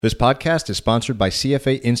This podcast is sponsored by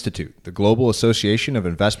CFA Institute, the global association of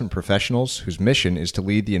investment professionals whose mission is to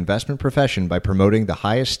lead the investment profession by promoting the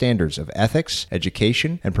highest standards of ethics,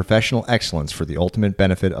 education, and professional excellence for the ultimate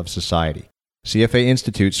benefit of society. CFA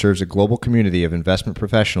Institute serves a global community of investment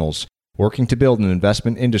professionals working to build an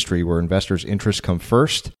investment industry where investors' interests come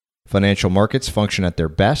first, financial markets function at their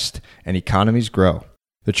best, and economies grow.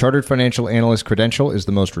 The Chartered Financial Analyst credential is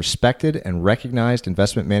the most respected and recognized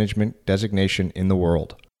investment management designation in the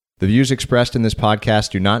world. The views expressed in this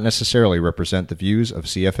podcast do not necessarily represent the views of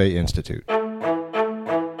CFA Institute.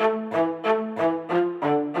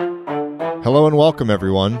 Hello and welcome,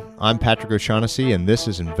 everyone. I'm Patrick O'Shaughnessy, and this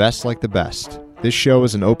is Invest Like the Best. This show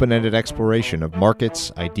is an open-ended exploration of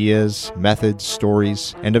markets, ideas, methods,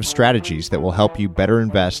 stories, and of strategies that will help you better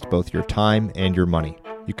invest both your time and your money.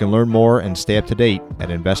 You can learn more and stay up to date at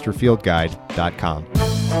investorfieldguide.com.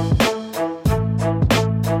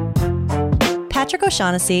 Patrick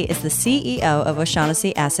O'Shaughnessy is the CEO of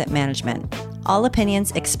O'Shaughnessy Asset Management. All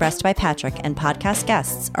opinions expressed by Patrick and podcast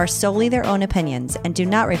guests are solely their own opinions and do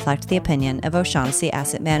not reflect the opinion of O'Shaughnessy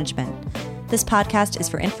Asset Management. This podcast is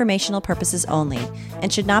for informational purposes only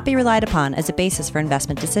and should not be relied upon as a basis for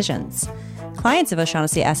investment decisions. Clients of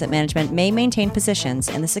O'Shaughnessy Asset Management may maintain positions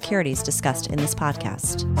in the securities discussed in this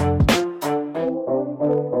podcast.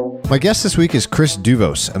 My guest this week is Chris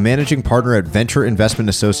Douvos, a managing partner at Venture Investment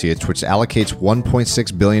Associates, which allocates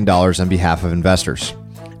 $1.6 billion on behalf of investors.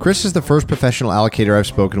 Chris is the first professional allocator I've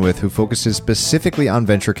spoken with who focuses specifically on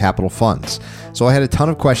venture capital funds. So I had a ton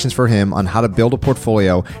of questions for him on how to build a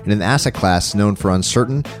portfolio in an asset class known for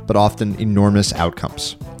uncertain but often enormous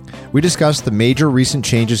outcomes. We discussed the major recent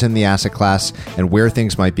changes in the asset class and where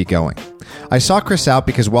things might be going. I sought Chris out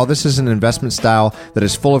because while this is an investment style that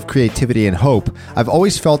is full of creativity and hope, I've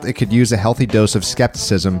always felt it could use a healthy dose of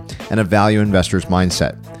skepticism and a value investor's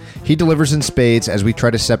mindset. He delivers in spades as we try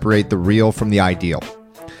to separate the real from the ideal.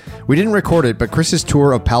 We didn't record it, but Chris's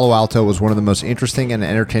tour of Palo Alto was one of the most interesting and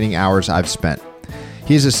entertaining hours I've spent.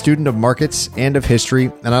 He is a student of markets and of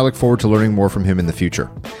history, and I look forward to learning more from him in the future.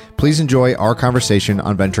 Please enjoy our conversation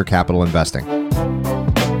on venture capital investing.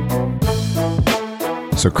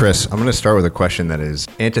 So Chris, I'm going to start with a question that is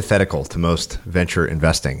antithetical to most venture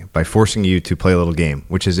investing by forcing you to play a little game,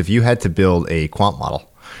 which is if you had to build a quant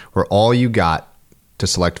model where all you got to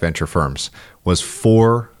select venture firms was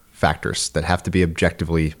 4 factors that have to be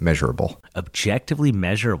objectively measurable. Objectively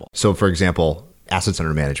measurable. So for example, assets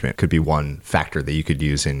under management could be one factor that you could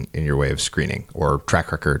use in your way of screening, or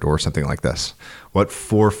track record or something like this. What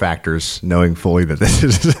 4 factors, knowing fully that this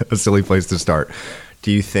is a silly place to start,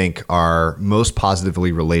 do you think are most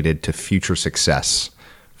positively related to future success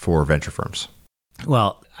for venture firms?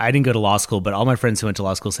 Well, I didn't go to law school, but all my friends who went to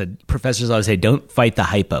law school said, professors always say, don't fight the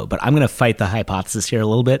hypo. But I'm going to fight the hypothesis here a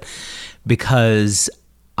little bit, because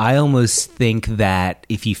I almost think that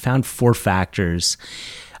if you found 4 factors,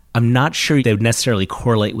 I'm not sure they would necessarily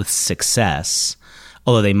correlate with success,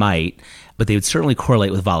 although they might, but they would certainly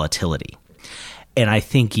correlate with volatility. And I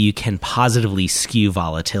think you can positively skew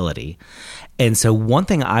volatility. And so one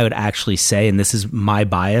thing I would actually say, and this is my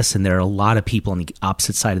bias, and there are a lot of people on the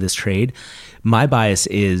opposite side of this trade, my bias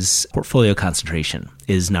is portfolio concentration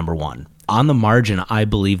is number 1. On the margin, I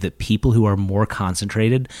believe that people who are more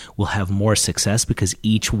concentrated will have more success because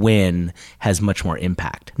each win has much more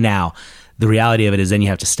impact. Now, the reality of it is then you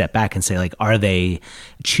have to step back and say, like, are they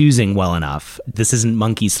choosing well enough? This isn't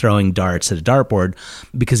monkeys throwing darts at a dartboard,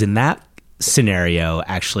 because in that scenario,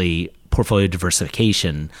 actually, portfolio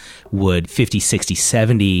diversification would 50, 60,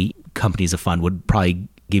 70 companies a fund would probably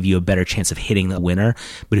give you a better chance of hitting the winner.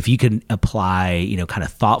 But if you can apply, kind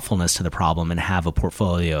of thoughtfulness to the problem and have a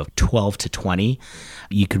portfolio of 12 to 20,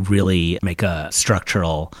 you could really make a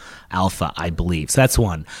structural alpha, I believe. So that's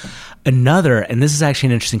one. Another, and this is actually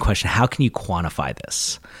an interesting question, how can you quantify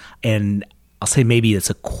this? And I'll say maybe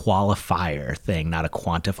it's a qualifier thing, not a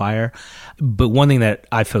quantifier. But one thing that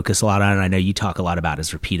I focus a lot on, and I know you talk a lot about,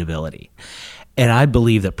 is repeatability. And I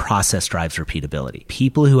believe that process drives repeatability.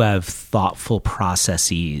 People who have thoughtful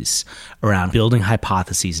processes around building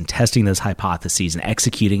hypotheses and testing those hypotheses and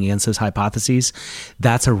executing against those hypotheses,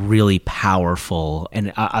 that's a really powerful,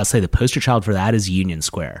 and I'll say the poster child for that is Union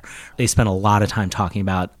Square. They spent a lot of time talking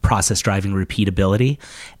about process driving repeatability.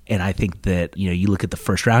 And I think that, you look at the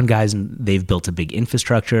first round guys and they've built a big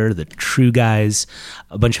infrastructure, the true guys,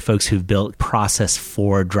 a bunch of folks who've built process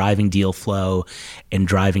for driving deal flow and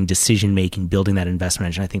driving decision-making, building that investment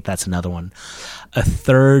engine. I think that's another one. A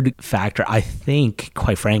third factor, I think,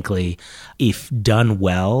 quite frankly, if done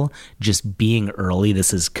well, just being early,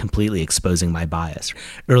 this is completely exposing my bias.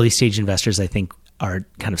 Early stage investors, I think, are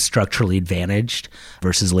kind of structurally advantaged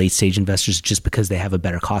versus late stage investors just because they have a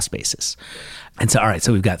better cost basis. And so, all right,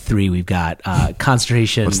 so we've got three. We've got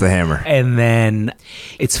concentration. What's the hammer? And then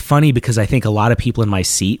it's funny because I think a lot of people in my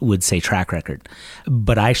seat would say track record.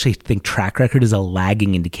 But I actually think track record is a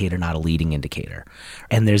lagging indicator, not a leading indicator.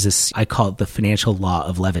 And there's this, I call it the financial law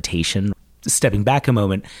of levitation. Stepping back a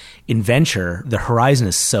moment, in venture, the horizon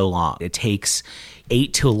is so long. It takes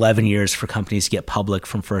 8 to 11 years for companies to get public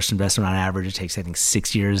from first investment on average. It takes, I think,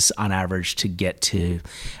 6 years on average to get to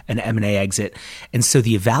an M&A exit. And so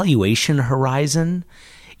the evaluation horizon,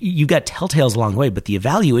 you've got telltales along the way, but the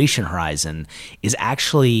evaluation horizon is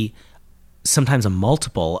actually sometimes a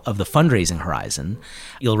multiple of the fundraising horizon.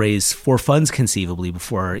 You'll raise 4 funds conceivably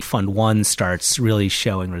before fund 1 starts really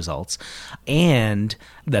showing results. And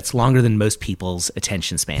that's longer than most people's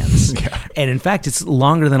attention spans. Yeah. And in fact, it's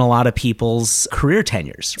longer than a lot of people's career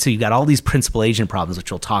tenures. So you've got all these principal agent problems,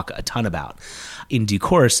 which we'll talk a ton about in due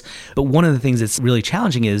course. But one of the things that's really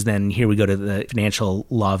challenging is then here we go to the financial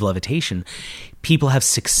law of levitation. People have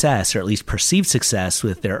success, or at least perceived success,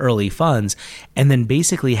 with their early funds, and then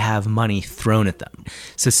basically have money thrown at them.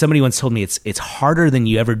 So somebody once told me it's harder than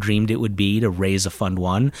you ever dreamed it would be to raise a fund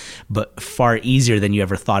 1, but far easier than you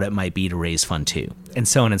ever thought it might be to raise fund 2, and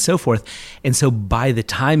so on and so forth. And so by the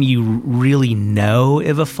time you really know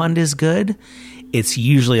if a fund is good, it's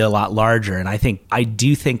usually a lot larger. And I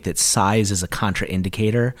do think that size is a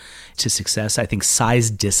contraindicator to success. I think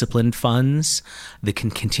size disciplined funds that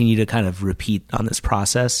can continue to kind of repeat on this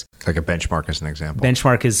process. Like a Benchmark as an example.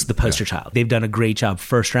 Benchmark is the poster child. They've done a great job.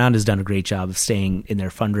 First Round has done a great job of staying in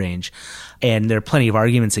their fund range. And there are plenty of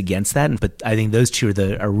arguments against that. But I think those two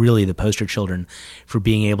are really the poster children for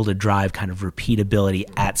being able to drive kind of repeatability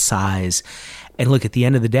at size. And look, at the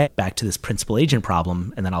end of the day, back to this principal agent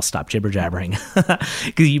problem, and then I'll stop jibber jabbering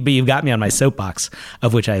because you've got me on my soapbox,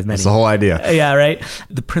 of which I have many. That's the whole idea. Yeah, right.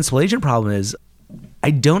 The principal agent problem is I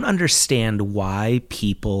don't understand why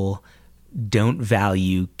people don't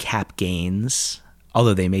value cap gains,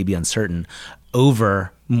 although they may be uncertain,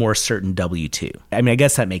 over more certain W-2. I mean, I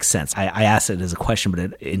guess that makes sense. I asked it as a question,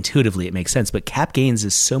 but intuitively it makes sense. But cap gains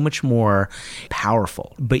is so much more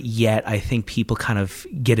powerful. But yet I think people kind of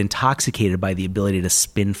get intoxicated by the ability to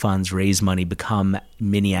spin funds, raise money, become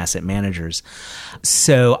mini asset managers.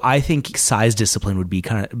 So I think size discipline would be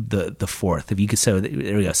kind of the fourth. If you could, so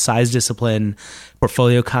there we go. Size discipline,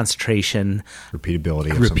 portfolio concentration,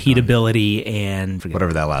 repeatability, and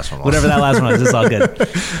whatever that last one was. Whatever that last one was, it's all good.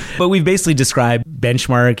 But we've basically described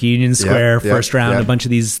Benchmark, Union Square, First Round, a bunch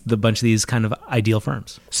of these kind of ideal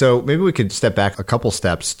firms. So maybe we could step back a couple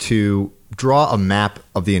steps to draw a map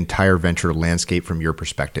of the entire venture landscape from your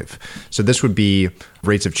perspective. So this would be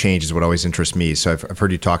rates of change is what always interests me. So I've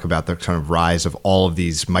heard you talk about the kind of rise of all of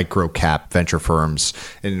these micro cap venture firms.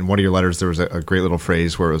 And in one of your letters, there was a great little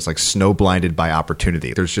phrase where it was like snow blinded by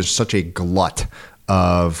opportunity. There's just such a glut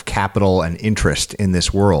of capital and interest in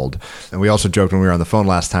this world. And we also joked when we were on the phone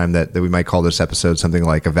last time that we might call this episode something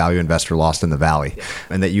like a value investor lost in the valley,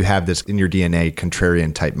 and that you have this in your DNA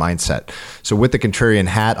contrarian type mindset. So with the contrarian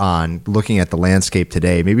hat on, looking at the landscape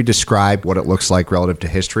today, maybe describe what it looks like relative to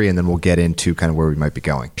history, and then we'll get into kind of where we might be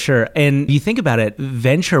going. Sure. And you think about it,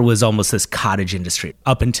 venture was almost this cottage industry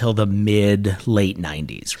up until the late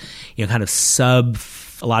 90s, kind of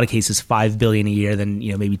a lot of cases, $5 billion a year, then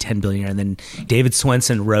maybe $10 billion a year. And then David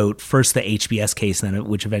Swenson wrote first the HBS case, and then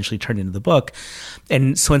which eventually turned into the book.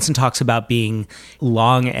 And Swenson talks about being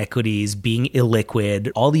long equities, being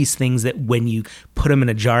illiquid, all these things that when you put them in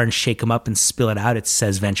a jar and shake them up and spill it out, it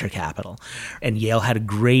says venture capital. And Yale had a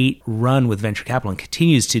great run with venture capital and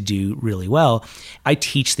continues to do really well. I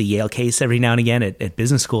teach the Yale case every now and again at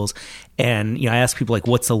business schools. And, I ask people like,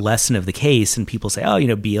 what's the lesson of the case? And people say,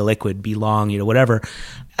 be illiquid, be long, whatever.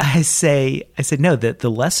 I said, no,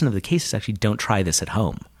 the lesson of the case is actually don't try this at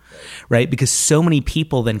home, right? Because so many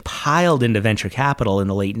people then piled into venture capital in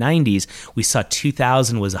the late 90s. We saw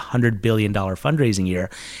 2000 was a $100 billion fundraising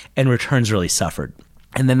year, and returns really suffered.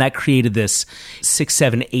 And then that created this 6,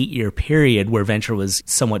 7, 8 year period where venture was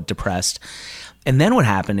somewhat depressed. And then what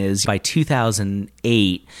happened is by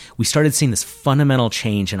 2008, we started seeing this fundamental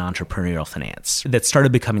change in entrepreneurial finance that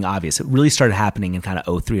started becoming obvious. It really started happening in kind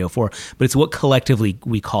of 03, 04, but it's what collectively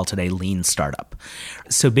we call today lean startup.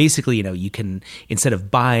 So basically, you can, instead of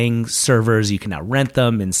buying servers, you can now rent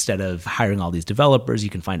them. Instead of hiring all these developers, you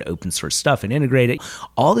can find open source stuff and integrate it.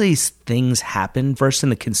 All these things happened first in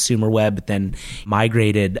the consumer web, but then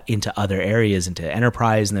migrated into other areas, into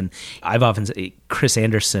enterprise. And then I've often said, Chris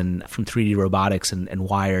Anderson from 3D Robotics Robotics and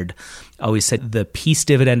Wired always said the peace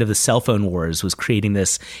dividend of the cell phone wars was creating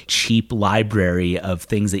this cheap library of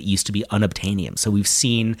things that used to be unobtainium. So we've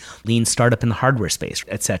seen lean startup in the hardware space,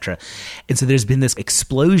 et cetera. And so there's been this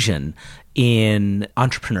explosion in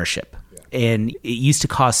entrepreneurship. And it used to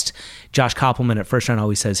cost, Josh Koppelman at First Round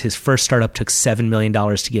always says his first startup took $7 million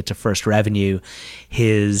to get to first revenue.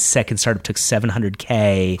 His second startup took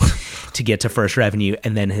 $700K to get to first revenue.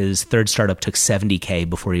 And then his third startup took $70K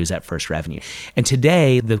before he was at first revenue. And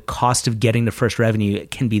today, the cost of getting to first revenue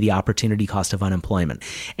can be the opportunity cost of unemployment.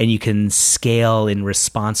 And you can scale in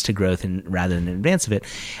response to growth rather than in advance of it.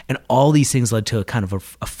 And all these things led to a kind of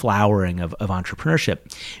a flowering of entrepreneurship.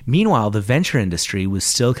 Meanwhile, the venture industry was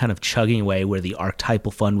still kind of chugging away, where the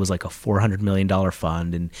archetypal fund was like a $400 million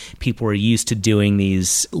fund and people were used to doing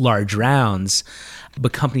these large rounds,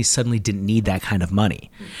 but companies suddenly didn't need that kind of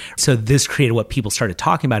money. So this created what people started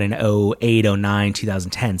talking about in 2008, 2009,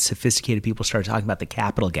 2010. Sophisticated people started talking about the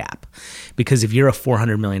capital gap, because if you're a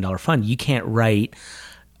 $400 million fund, you can't write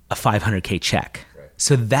a $500K check.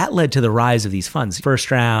 So that led to the rise of these funds. First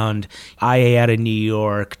Round, IA out of New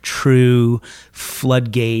York, True,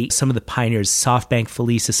 Floodgate, some of the pioneers, SoftBank,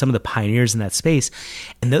 Felicia, some of the pioneers in that space.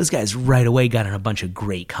 And those guys right away got in a bunch of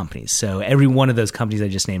great companies. So every one of those companies I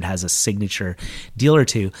just named has a signature deal or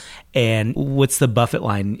two. And what's the Buffett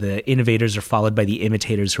line? The innovators are followed by the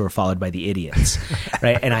imitators who are followed by the idiots,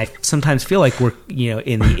 right? And I sometimes feel like we're,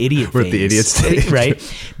 in the idiot phase. We're at the idiot stage.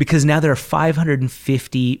 Right? Because now there are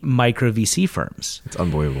 550 micro VC firms. It's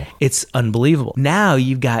unbelievable. It's unbelievable. Now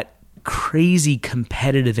you've got crazy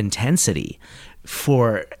competitive intensity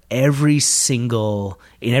for every single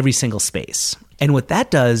space. And what that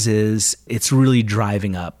does is it's really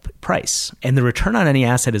driving up price. And the return on any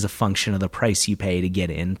asset is a function of the price you pay to get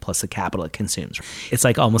in plus the capital it consumes. It's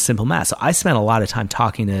like almost simple math. So I spent a lot of time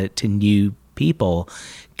talking to new people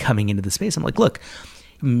coming into the space. I'm like, look,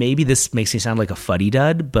 maybe this makes me sound like a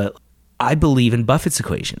fuddy-dud, but I believe in Buffett's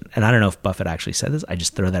equation. And I don't know if Buffett actually said this. I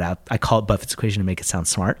just throw that out. I call it Buffett's equation to make it sound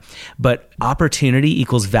smart. But opportunity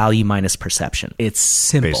equals value minus perception. It's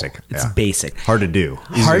simple. Basic. It's basic. Hard to do.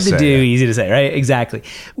 Easy to say, right? Exactly.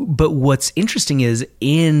 But what's interesting is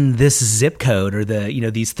in this zip code, or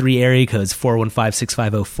these three area codes, 415,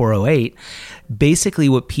 650, 408, basically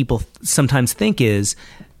what people sometimes think is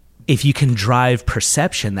if you can drive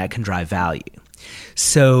perception, that can drive value.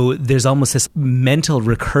 So there's almost this mental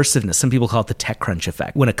recursiveness. Some people call it the TechCrunch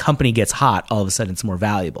effect. When a company gets hot, all of a sudden it's more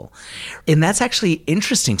valuable. And that's actually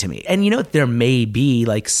interesting to me. And there may be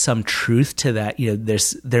like some truth to that.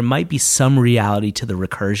 There might be some reality to the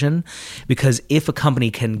recursion, because if a company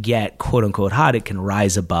can get quote unquote hot, it can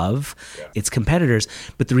rise above its competitors.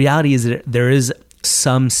 But the reality is that there is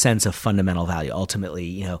some sense of fundamental value.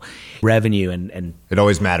 Ultimately, revenue and it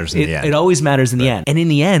always matters in the end. It always matters in the end. And in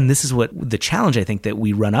the end, this is what the challenge I think that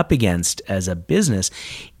we run up against as a business.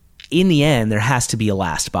 In the end, there has to be a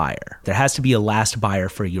last buyer. There has to be a last buyer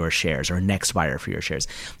for your shares, or a next buyer for your shares.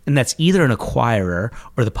 And that's either an acquirer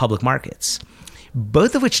or the public markets,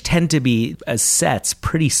 both of which tend to be, as sets,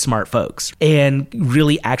 pretty smart folks and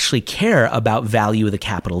really actually care about value with a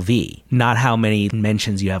capital V, not how many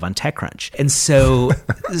mentions you have on TechCrunch. And so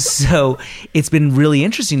it's been really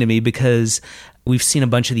interesting to me, because we've seen a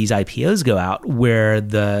bunch of these IPOs go out where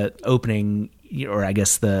the opening, or I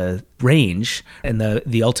guess the range and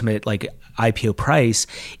the ultimate IPO price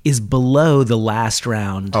is below the last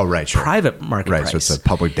round private market price. So it's a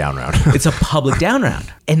public down round. It's a public down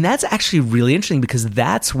round. And that's actually really interesting, because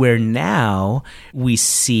that's where now we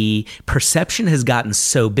see perception has gotten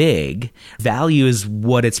so big, value is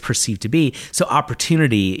what it's perceived to be, so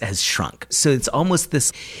opportunity has shrunk. So it's almost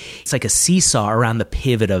it's like a seesaw around the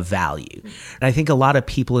pivot of value. And I think a lot of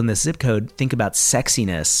people in this zip code think about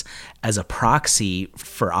sexiness as a proxy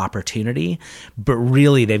for opportunity, but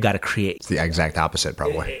really they've got to create... It's the exact opposite,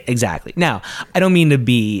 probably. Exactly. Now, I don't mean to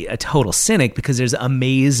be a total cynic, because there's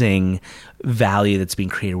amazing value that's being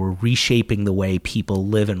created. We're reshaping the way people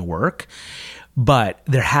live and work, but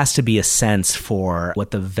there has to be a sense for what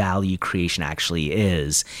the value creation actually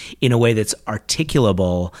is in a way that's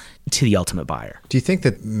articulable to the ultimate buyer. Do you think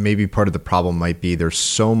that maybe part of the problem might be there's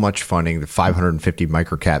so much funding, the 550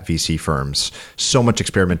 microcap VC firms, so much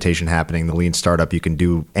experimentation happening, the lean startup, you can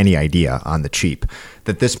do any idea on the cheap,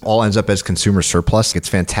 that this all ends up as consumer surplus? It's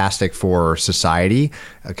fantastic for society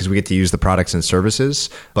because we get to use the products and services,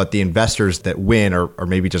 but the investors that win are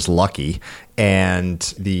maybe just lucky,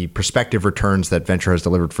 and the prospective returns that venture has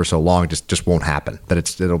delivered for so long just won't happen,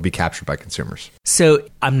 that it'll be captured by consumers. So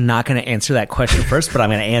I'm not going to answer that question first, but I'm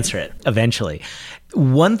going to answer answer it eventually.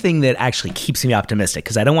 One thing that actually keeps me optimistic,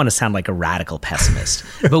 because I don't want to sound like a radical pessimist,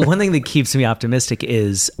 but one thing that keeps me optimistic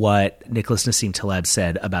is what Nicholas Nassim Taleb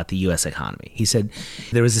said about the U.S. economy. He said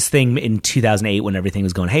there was this thing in 2008 when everything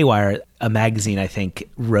was going haywire. A magazine, I think,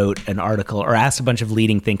 wrote an article or asked a bunch of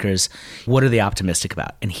leading thinkers, what are they optimistic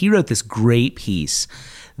about? And he wrote this great piece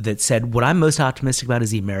that said, what I'm most optimistic about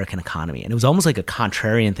is the American economy. And it was almost like a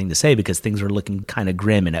contrarian thing to say because things were looking kind of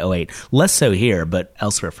grim in 2008. Less so here, but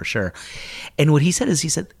elsewhere for sure. And what he said is, he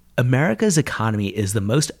said, America's economy is the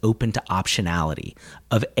most open to optionality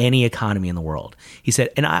of any economy in the world. He said,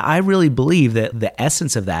 and I really believe that the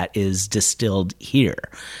essence of that is distilled here.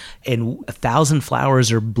 And 1,000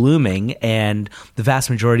 flowers are blooming, and the vast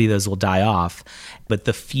majority of those will die off. But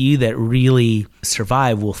the few that really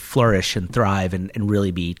survive will flourish and thrive and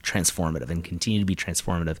really be transformative and continue to be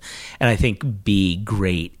transformative. And I think be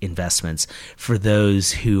great investments for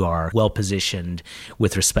those who are well-positioned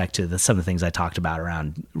with respect to some of the things I talked about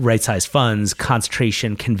around right-sized funds,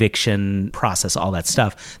 concentration, conviction, process, all that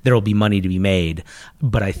stuff. There will be money to be made.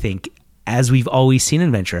 But I think, as we've always seen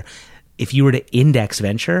in venture, if you were to index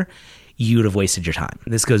venture, you would have wasted your time.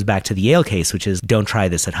 This goes back to the Yale case, which is don't try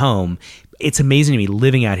this at home. It's amazing to me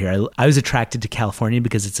living out here. I was attracted to California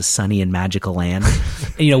because it's a sunny and magical land.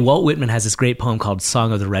 And, Walt Whitman has this great poem called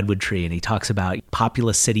Song of the Redwood Tree, and he talks about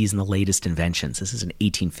populous cities and the latest inventions. This is in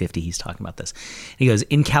 1850. He's talking about this. And he goes,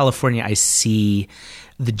 in California, I see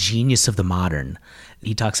the genius of the modern.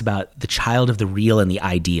 He talks about the child of the real and the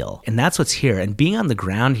ideal. And that's what's here. And being on the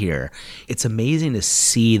ground here, it's amazing to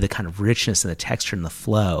see the kind of richness and the texture and the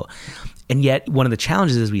flow. And yet one of the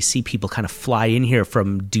challenges is we see people kind of fly in here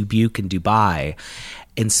from Dubuque and Dubai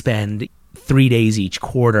and spend 3 days each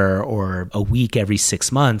quarter or a week every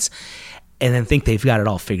 6 months and then think they've got it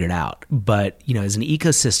all figured out. But, as an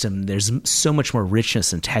ecosystem, there's so much more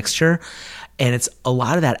richness and texture. And it's a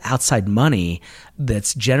lot of that outside money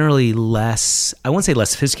that's generally less, I won't say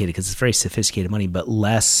less sophisticated because it's very sophisticated money, but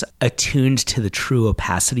less attuned to the true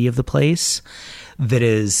opacity of the place that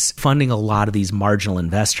is funding a lot of these marginal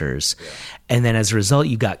investors. Yeah. And then as a result,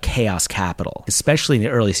 you've got chaos capital, especially in the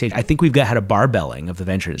early stage. I think we've had a barbelling of the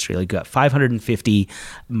venture industry. Like, you've got 550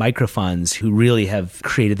 microfunds who really have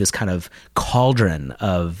created this kind of cauldron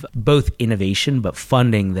of both innovation, but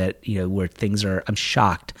funding that, where things are, I'm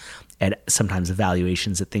shocked at sometimes the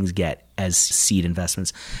valuations that things get as seed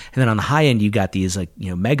investments. And then on the high end, you've got these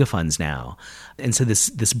mega funds now. And so this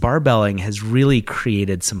barbelling has really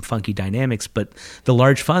created some funky dynamics, but the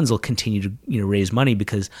large funds will continue to raise money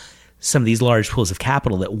because some of these large pools of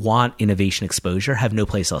capital that want innovation exposure have no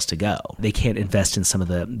place else to go. They can't invest in some of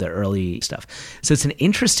the early stuff. So it's an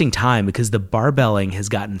interesting time because the barbelling has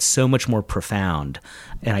gotten so much more profound.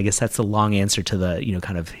 And I guess that's the long answer to the,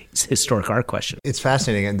 kind of historic art question. It's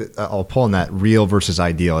fascinating. And I'll pull on that real versus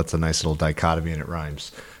ideal. It's a nice little dichotomy and it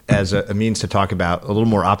rhymes. As a means to talk about a little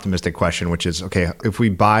more optimistic question, which is, okay, if we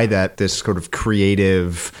buy that this sort of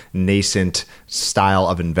creative, nascent style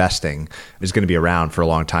of investing is going to be around for a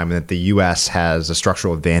long time and that the U.S. has a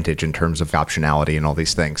structural advantage in terms of optionality and all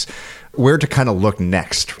these things, where to kind of look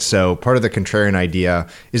next. So part of the contrarian idea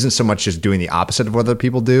isn't so much just doing the opposite of what other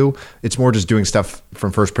people do. It's more just doing stuff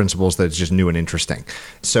from first principles that's just new and interesting.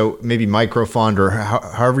 So maybe microfund or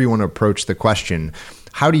however you want to approach the question,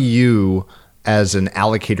 how do you, as an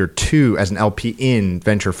allocator to, as an LP in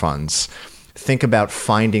venture funds, think about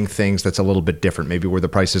finding things that's a little bit different, maybe where the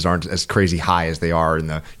prices aren't as crazy high as they are in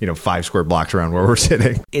the 5 square blocks around where we're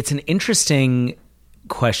sitting? It's an interesting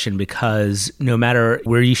question because no matter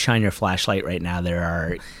where you shine your flashlight right now, there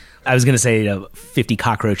are, I was going to say 50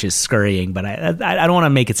 cockroaches scurrying, but I don't want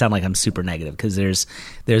to make it sound like I'm super negative because there's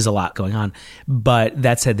a lot going on. But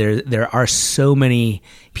that said, there are so many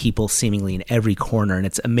people seemingly in every corner, and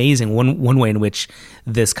it's amazing. One way in which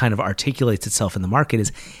this kind of articulates itself in the market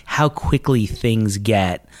is how quickly things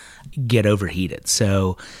get overheated.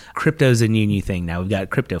 So crypto's a new thing now. We've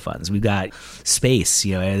got crypto funds. We've got space.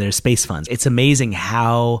 There's space funds. It's amazing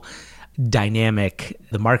how dynamic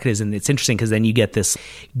the market is, and it's interesting because then you get this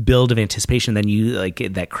build of anticipation, then you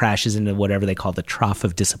that crashes into whatever they call the trough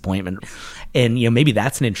of disappointment, and maybe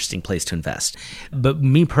that's an interesting place to invest. But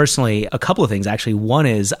me personally, a couple of things actually. One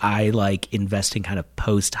is I like investing kind of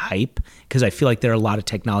post hype because I feel like there are a lot of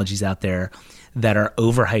technologies out there that are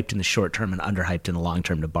overhyped in the short term and underhyped in the long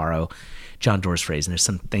term, to borrow John Doerr's phrase. And there's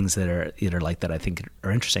some things that are like that I think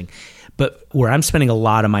are interesting. But where I'm spending a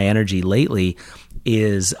lot of my energy lately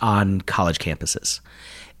is on college campuses.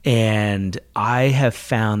 And I have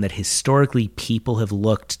found that historically people have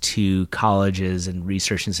looked to colleges and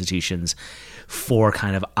research institutions for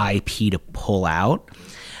kind of IP to pull out.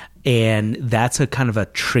 And that's a kind of a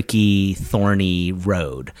tricky, thorny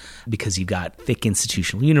road because you've got thick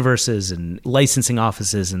institutional universes and licensing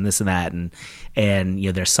offices and this and that. And you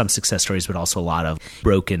know, there's some success stories, but also a lot of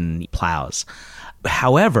broken plows.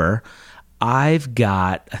 However, I've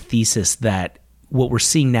got a thesis that what we're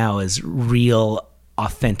seeing now is real,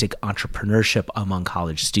 authentic entrepreneurship among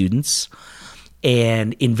college students,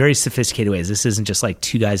 and in very sophisticated ways. This isn't just like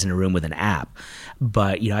two guys in a room with an app.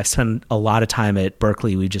 But, you know, I've spent a lot of time at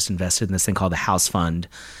Berkeley. We just invested in this thing called the House Fund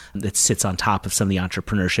that sits on top of some of the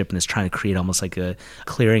entrepreneurship and is trying to create almost like a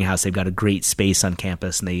clearinghouse. They've got a great space on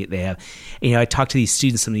campus, and they have, you know, I talk to these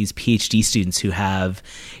students, some of these PhD students who have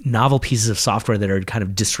novel pieces of software that are kind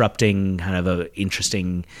of disrupting kind of a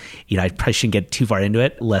interesting, you know, I probably shouldn't get too far into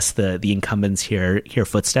it, lest the incumbents hear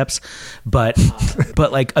footsteps, but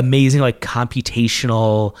like amazing, like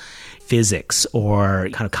computational physics or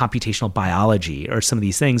kind of computational biology or some of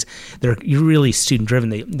these things that are really student driven.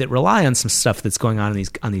 That rely on some stuff that's going on these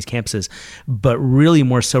campuses, but really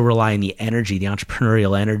more so rely on the energy, the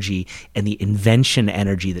entrepreneurial energy and the invention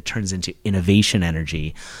energy that turns into innovation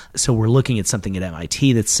energy. So we're looking at something at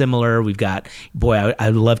MIT that's similar. We've got,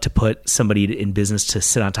 I'd love to put somebody in business to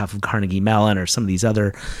sit on top of Carnegie Mellon or some of these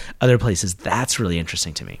other places. That's really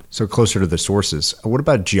interesting to me. So closer to the sources, what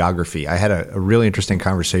about geography? I had a really interesting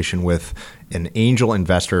conversation with an angel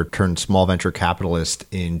investor turned small venture capitalist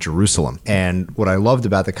in Jerusalem. And what I loved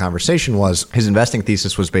about the conversation was his investing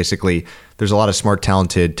thesis was basically there's a lot of smart,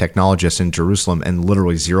 talented technologists in Jerusalem and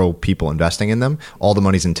literally zero people investing in them. All the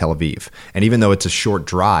money's in Tel Aviv. And even though it's a short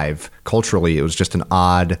drive, culturally, it was just an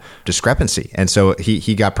odd discrepancy. And so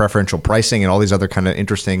he got preferential pricing and all these other kind of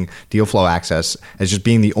interesting deal flow access as just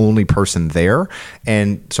being the only person there.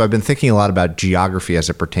 And so I've been thinking a lot about geography as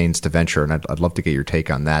it pertains to venture. And I'd love to get your take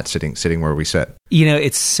on that, sitting where we sit. You know,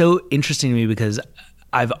 it's so interesting to me because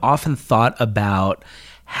I've often thought about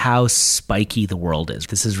how spiky the world is.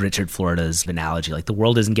 This is Richard Florida's analogy. Like the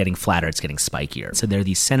world isn't getting flatter, it's getting spikier. So there are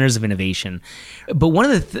these centers of innovation. But one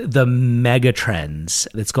of the mega trends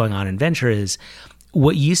that's going on in venture is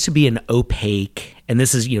what used to be an opaque, and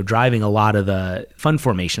this is, you know, driving a lot of the fund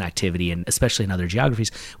formation activity, and especially in other geographies,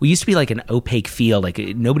 we used to be like an opaque field. Like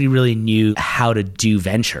nobody really knew how to do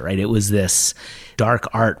venture, right? It was this dark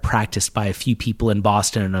art practiced by a few people in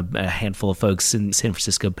Boston and a handful of folks in San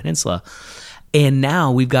Francisco Peninsula. And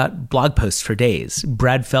now we've got blog posts for days.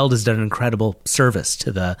 Brad Feld has done an incredible service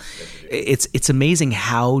to it's amazing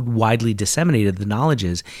how widely disseminated the knowledge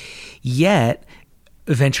is. Yet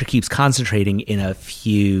venture keeps concentrating in a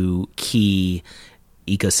few key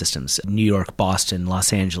ecosystems: New York, Boston,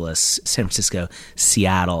 Los Angeles, San Francisco,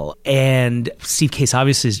 Seattle. And Steve Case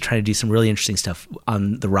obviously is trying to do some really interesting stuff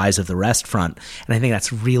on the rise of the rest front. And I think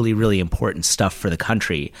that's really, really important stuff for the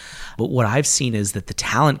country. But what I've seen is that the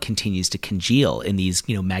talent continues to congeal in these,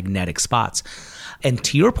 you know, magnetic spots. And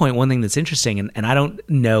to your point, one thing that's interesting, and I don't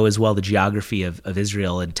know as well the geography of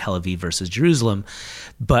Israel and Tel Aviv versus Jerusalem,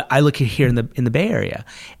 but I look at here in the Bay Area,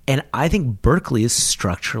 and I think Berkeley is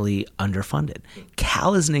structurally underfunded.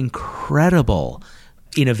 Cal is an incredible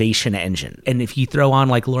innovation engine. And if you throw on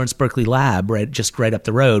like Lawrence Berkeley Lab, right up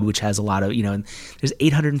the road, which has a lot of, you know, and there's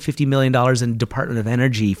 $850 million in Department of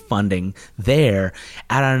Energy funding there,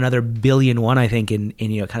 add on another $1.1 billion, I think, in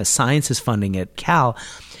you know, kind of sciences funding at Cal.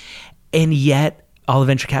 And yet all the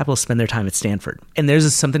venture capitalists spend their time at Stanford. And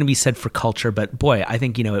there's something to be said for culture. But boy, I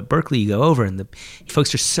think, you know, at Berkeley, you go over and the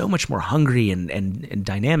folks are so much more hungry and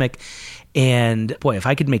dynamic. And boy, if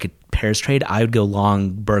I could make a pairs trade, I would go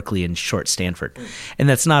long Berkeley and short Stanford. And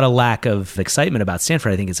that's not a lack of excitement about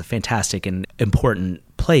Stanford. I think it's a fantastic and important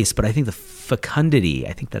place. But I think the fecundity,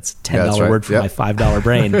 I think that's a $10 word for my $5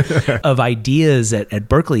 brain, of ideas at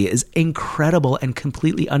Berkeley is incredible and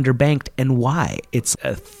completely underbanked. And why? It's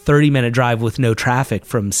a 30-minute drive with no traffic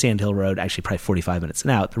from Sand Hill Road, actually probably 45 minutes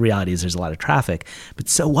and out. The reality is there's a lot of traffic, but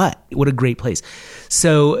so what? What a great place.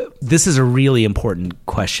 So this is a really important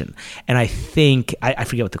question. And I think, I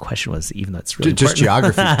forget what the question was, even though it's really just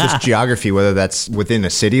geography, just geography, whether that's within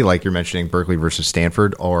a city, like you're mentioning Berkeley versus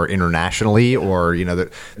Stanford, or internationally, or, you know,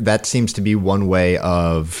 that seems to be one way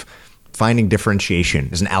of finding differentiation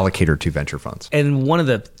as an allocator to venture funds. And one of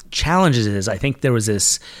the challenges is, I think there was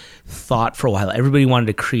this thought for a while, everybody wanted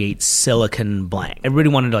to create Silicon blank. Everybody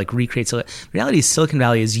wanted to like recreate Silicon. The reality is Silicon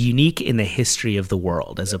Valley is unique in the history of the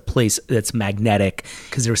world as a place that's magnetic,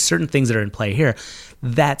 because there are certain things that are in play here.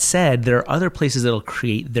 That said, there are other places that'll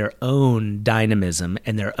create their own dynamism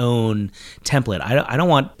and their own template. I don't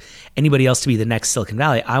want anybody else to be the next Silicon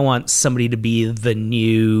Valley. I want somebody to be the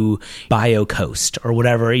new BioCoast or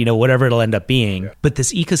whatever it'll end up being. But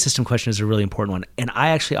this ecosystem question is a really important one. And I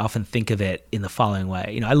actually often think of it in the following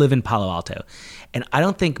way. I live in Palo Alto, and I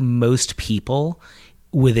don't think most people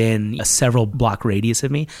within a several block radius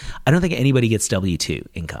of me, I don't think anybody gets W-2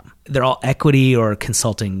 income. They're all equity or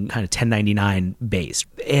consulting, kind of 1099 based.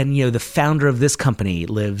 And, the founder of this company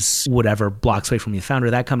lives whatever blocks away from the founder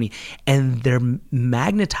of that company. And they're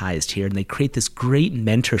magnetized here, and they create this great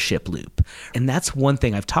mentorship loop. And that's one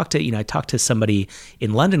thing I've talked to, I talked to somebody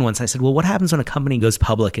in London once. I said, well, what happens when a company goes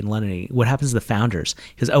public in London? What happens to the founders?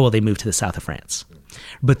 He goes, oh, well, they move to the south of France.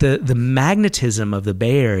 But the magnetism of the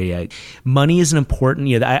Bay Area, money is an important,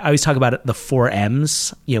 I always talk about it, the 4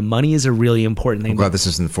 M's. Money is a really important thing. I'm glad this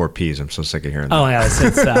isn't 4 P's. I'm so sick of hearing that. Oh,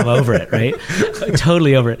 yeah, I'm over it, right?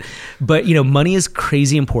 Totally over it. But, money is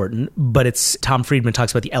crazy important, but it's, Tom Friedman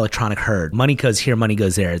talks about the electronic herd. Money goes here, money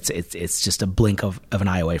goes there. It's just a blink of an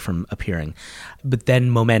eye away from appearing. But then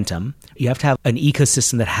momentum, you have to have an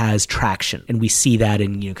ecosystem that has traction. And we see that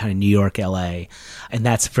in, kind of New York, LA. And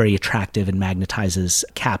that's very attractive and magnetizes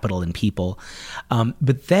capital and people.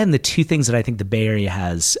 But then the two things that I think the Bay Area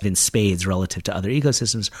has in spades relative to other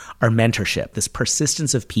ecosystems are mentorship, this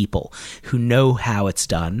persistence of people who know how it's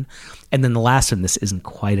done. And then the last one, this isn't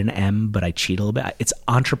quite an M, but I cheat a little bit. It's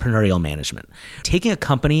entrepreneurial management. Taking a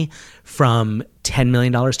company from $10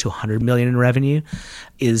 million to $100 million in revenue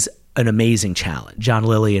is an amazing challenge. John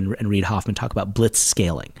Lilly and Reid Hoffman talk about blitz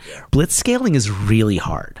scaling. Blitz scaling is really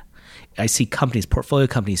hard. I see companies, portfolio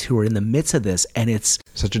companies, who are in the midst of this, and it's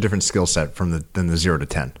such a different skill set than the 0 to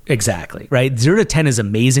 10. Exactly, right? 0 to 10 is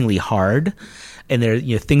amazingly hard, and there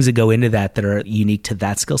are things that go into that are unique to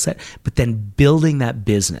that skill set. But then building that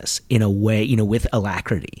business in a way, with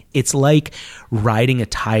alacrity. It's like riding a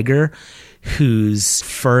tiger whose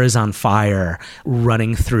fur is on fire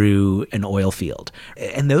running through an oil field.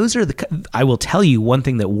 And those are I will tell you one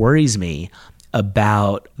thing that worries me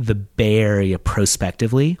about the Bay Area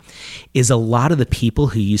prospectively is a lot of the people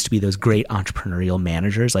who used to be those great entrepreneurial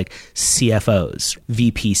managers, like CFOs,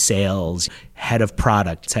 VP sales, head of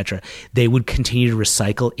product, et cetera, they would continue to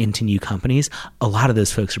recycle into new companies. A lot of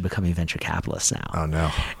those folks are becoming venture capitalists now. Oh, no.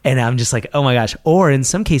 And I'm just like, oh my gosh. Or in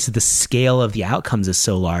some cases, the scale of the outcomes is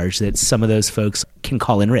so large that some of those folks can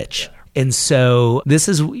call in rich. And so this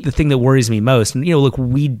is the thing that worries me most. And, look,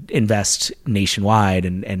 we invest nationwide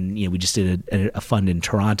and we just did a fund in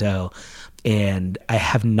Toronto, and I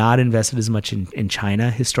have not invested as much in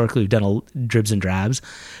China. Historically, we've done dribs and drabs,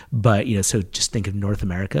 but, so just think of North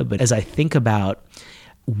America. But as I think about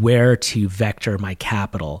where to vector my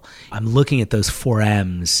capital, I'm looking at those 4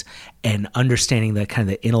 M's, and understanding that kind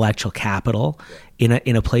of the intellectual capital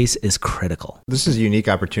in a place is critical. This is a unique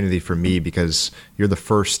opportunity for me because you're the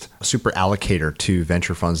first super allocator to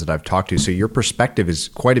venture funds that I've talked to. So your perspective is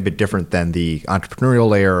quite a bit different than the entrepreneurial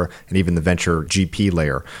layer and even the venture GP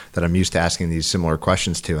layer that I'm used to asking these similar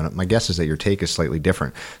questions to. And my guess is that your take is slightly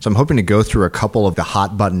different. So I'm hoping to go through a couple of the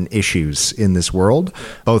hot button issues in this world,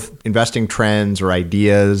 both investing trends or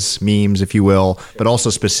ideas, memes, if you will, but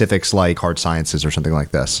also specifics like hard sciences or something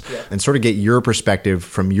like this. Yeah. And sort of get your perspective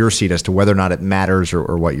from your seat as to whether or not it matters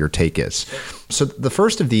or what your take is. So the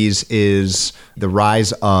first of these is the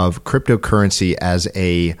rise of cryptocurrency as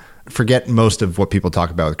forget most of what people talk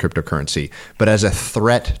about with cryptocurrency, but as a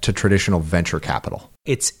threat to traditional venture capital.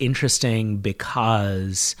 It's interesting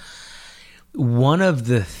because one of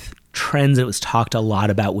the trends that was talked a lot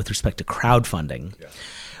about with respect to crowdfunding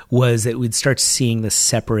was that we'd start seeing the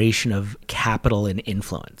separation of capital and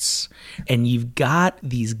influence. And you've got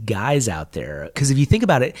these guys out there, because if you think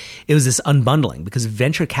about it, it was this unbundling, because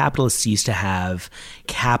venture capitalists used to have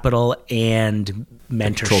capital and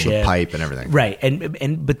mentorship, control the pipe and everything, right?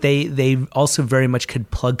 But they also very much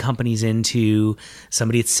could plug companies into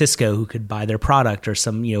somebody at Cisco who could buy their product, or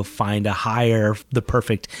find a hire, the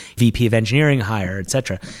perfect VP of engineering hire, et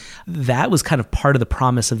cetera. That was kind of part of the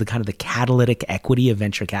promise of the kind of the catalytic equity of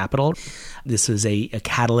venture capital. This was a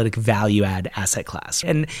catalytic value add asset class.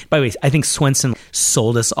 And by the way, I think Swenson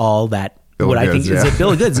sold us all that. I think is a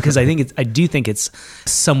bill of goods, because I do think it's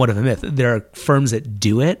somewhat of a myth. There are firms that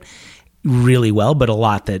do it really well, but a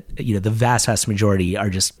lot that, the vast majority are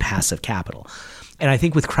just passive capital. And I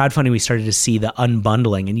think with crowdfunding, we started to see the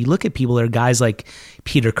unbundling. And you look at people, there are guys like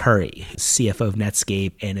Peter Curry, CFO of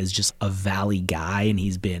Netscape, and is just a Valley guy, and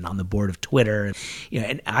he's been on the board of Twitter.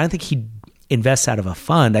 And I don't think he invests out of a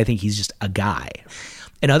fund. I think he's just a guy.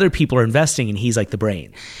 And other people are investing, and he's like the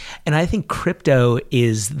brain. And I think crypto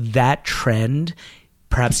is that trend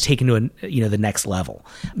perhaps taken to the next level,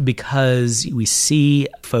 because we see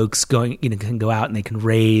folks going, can go out and they can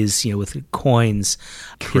raise, with coins,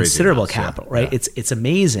 considerable capital, right? Yeah. It's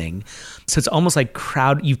amazing. So it's almost like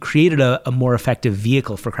you've created a more effective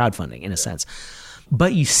vehicle for crowdfunding in a sense.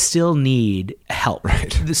 But you still need help.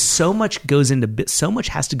 Right. So much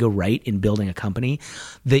has to go right in building a company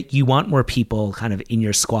that you want more people kind of in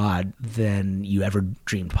your squad than you ever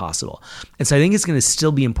dreamed possible. And so I think it's going to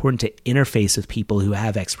still be important to interface with people who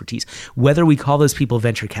have expertise, whether we call those people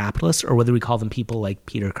venture capitalists or whether we call them people like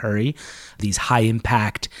Peter Curry, these high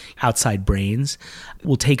impact outside brains.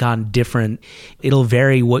 Will take on it'll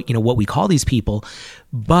vary what we call these people,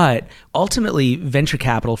 but ultimately venture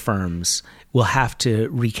capital firms will have to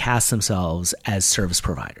recast themselves as service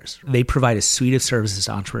providers. They provide a suite of services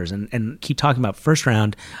to entrepreneurs, and keep talking about First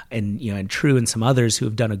Round and True and some others who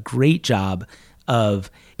have done a great job of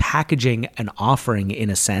packaging an offering in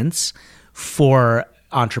a sense for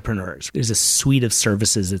entrepreneurs. There's a suite of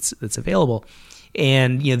services that's available.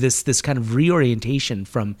 And this kind of reorientation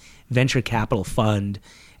from venture capital fund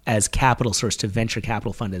as capital source to venture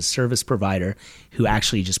capital fund as service provider who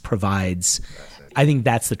actually just provides. I think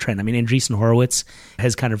that's the trend. I mean, Andreessen Horowitz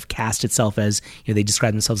has kind of cast itself as, they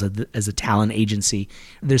describe themselves as a talent agency.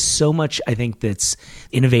 There's so much, I think, that's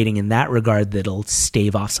innovating in that regard that'll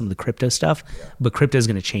stave off some of the crypto stuff. But crypto is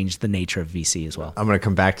going to change the nature of VC as well. I'm going to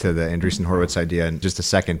come back to the Andreessen Horowitz idea in just a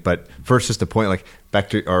second. But first, just a point, back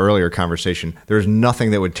to our earlier conversation, there's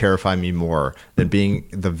nothing that would terrify me more than being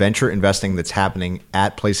the venture investing that's happening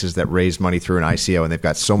at places that raise money through an ICO, and they've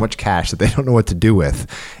got so much cash that they don't know what to do with.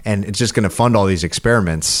 And it's just going to fund all these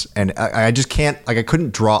experiments. And I just can't, I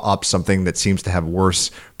couldn't draw up something that seems to have worse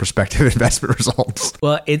prospective investment results.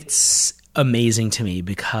 Well, it's amazing to me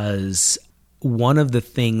because one of the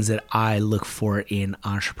things that I look for in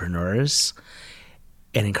entrepreneurs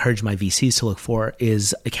and encourage my VCs to look for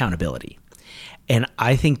is accountability. And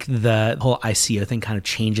I think the whole ICO thing kind of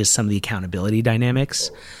changes some of the accountability dynamics.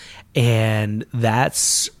 And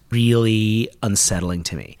that's really unsettling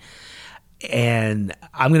to me. And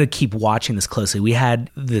I'm going to keep watching this closely. We had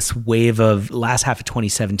this wave of last half of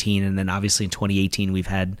 2017, and then obviously in 2018, we've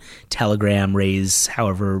had Telegram raise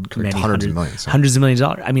however many hundreds of millions of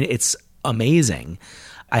dollars. I mean, it's amazing.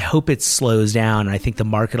 I hope it slows down. I think the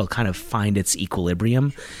market will kind of find its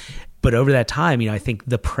equilibrium. But over that time, I think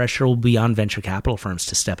the pressure will be on venture capital firms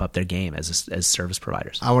to step up their game as service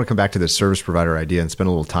providers. I want to come back to this service provider idea and spend a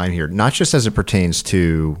little time here, not just as it pertains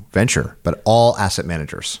to venture, but all asset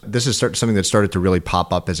managers. This is something that started to really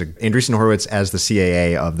pop up as Andreessen Horowitz as the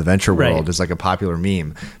CAA of the venture world is like a popular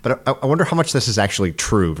meme. But I wonder how much this is actually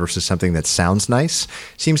true versus something that sounds nice.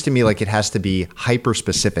 Seems to me like it has to be hyper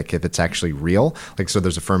specific if it's actually real. So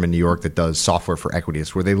there's a firm in New York that does software for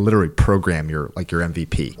equities where they literally program your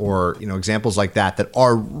MVP, or examples like that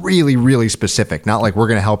are really, really specific. Not like we're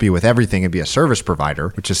going to help you with everything and be a service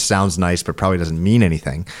provider, which just sounds nice, but probably doesn't mean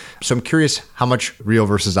anything. So I'm curious how much real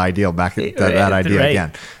versus ideal, back at that idea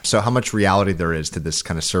again. So how much reality there is to this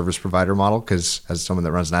kind of service provider model? Because as someone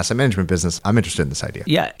that runs an asset management business, I'm interested in this idea.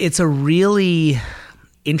 Yeah, it's a really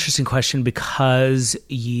interesting question because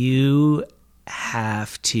you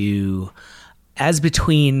have to, as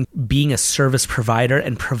between being a service provider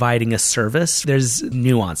and providing a service, there's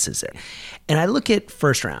nuances there. And I look at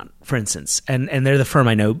First Round, for instance, and they're the firm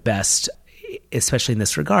I know best, especially in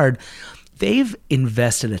this regard. They've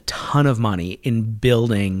invested a ton of money in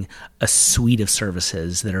building a suite of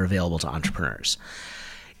services that are available to entrepreneurs.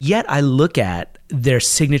 Yet I look at their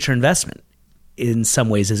signature investment in some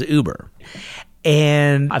ways as Uber.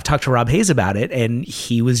 And I've talked to Rob Hayes about it, and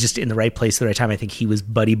he was just in the right place at the right time. I think he was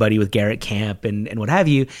buddy-buddy with Garrett Camp and what have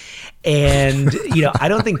you. And, I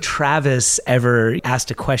don't think Travis ever asked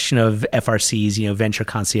a question of FRC's, venture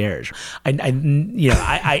concierge.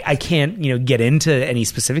 I can't, get into any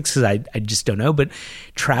specifics because I just don't know. But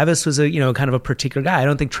Travis was kind of a particular guy. I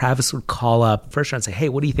don't think Travis would call up First Round and say, hey,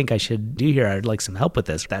 what do you think I should do here? I'd like some help with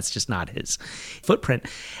this. That's just not his footprint.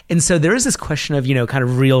 And so there is this question of, kind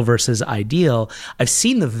of real versus ideal. I've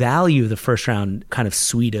seen the value of the First Round kind of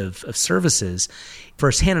suite of services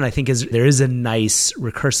firsthand, and I think there is a nice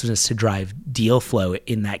recursiveness to drive deal flow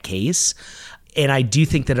in that case. And I do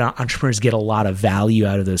think that entrepreneurs get a lot of value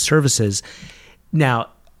out of those services.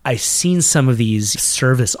 Now, I've seen some of these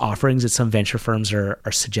service offerings that some venture firms are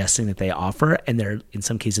suggesting that they offer, and they're in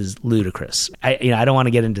some cases ludicrous. I don't want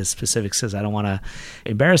to get into specifics because I don't want to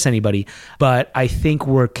embarrass anybody, but I think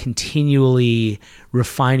we're continually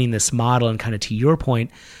refining this model. And kind of to your point,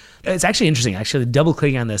 it's actually interesting. Actually, double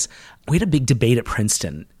clicking on this, we had a big debate at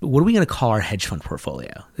Princeton. What are we going to call our hedge fund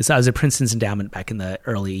portfolio? I was at Princeton's endowment back in the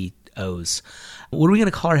early O's. What are we going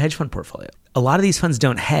to call our hedge fund portfolio? a lot of these funds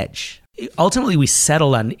don't hedge. Ultimately, we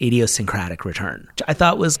settled on idiosyncratic return, which I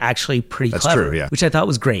thought was actually pretty clever, true, yeah. which I thought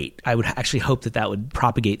was great. I would actually hope that would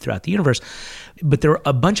propagate throughout the universe. But there were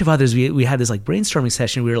a bunch of others. We had this like brainstorming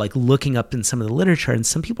session. We were like looking up in some of the literature, and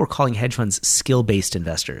some people were calling hedge funds skill-based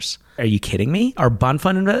investors. Are you kidding me? Are bond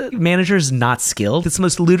fund managers not skilled? It's the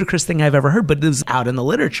most ludicrous thing I've ever heard, but it was out in the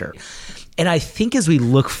literature. And I think as we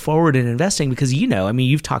look forward in investing, because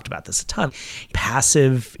you've talked about this a ton,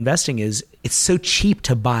 passive investing it's so cheap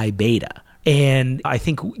to buy beta. And I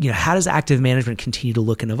think, how does active management continue to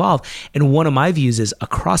look and evolve? And one of my views is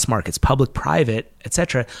across markets, public, private, et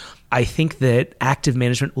cetera, I think that active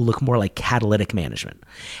management will look more like catalytic management.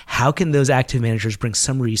 How can those active managers bring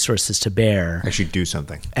some resources to bear? Actually do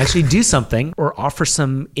something or offer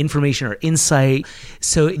some information or insight.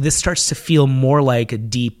 So this starts to feel more like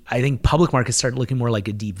I think public markets start looking more like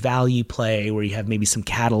a deep value play where you have maybe some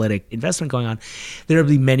catalytic investment going on. There will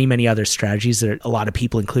be many, many other strategies that a lot of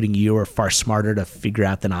people, including you, are far smarter to figure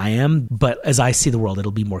out than I am. But as I see the world,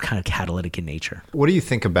 it'll be more kind of catalytic in nature. What do you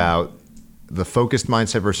think about the focused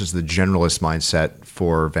mindset versus the generalist mindset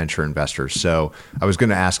for venture investors? So I was going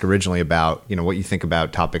to ask originally about, what you think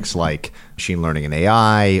about topics like machine learning and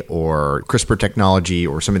AI or CRISPR technology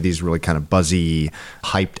or some of these really kind of buzzy,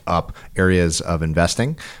 hyped up areas of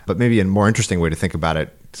investing. But maybe a more interesting way to think about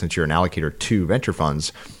it, since you're an allocator to venture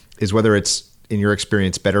funds, is whether it's, in your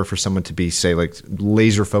experience, better for someone to be, say, like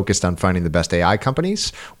laser focused on finding the best AI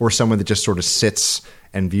companies, or someone that just sort of sits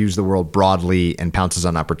and views the world broadly and pounces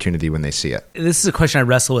on opportunity when they see it? This is a question I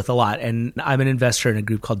wrestle with a lot. And I'm an investor in a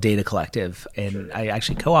group called Data Collective, and I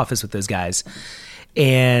actually co-office with those guys.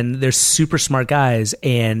 And they're super smart guys.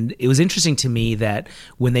 And it was interesting to me that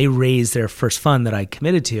when they raised their first fund that I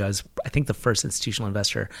committed to, I think the first institutional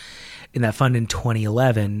investor in that fund in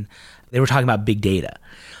 2011, they were talking about big data.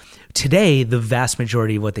 Today, the vast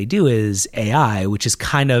majority of what they do is AI, which is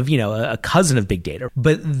kind of, a cousin of big data.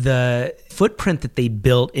 But the footprint that they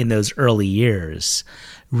built in those early years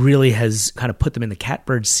really has kind of put them in the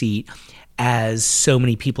catbird seat as so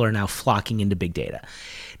many people are now flocking into big data.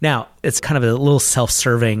 Now, it's kind of a little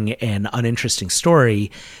self-serving and uninteresting story,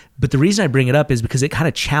 but the reason I bring it up is because it kind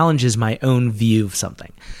of challenges my own view of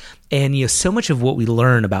something. And so much of what we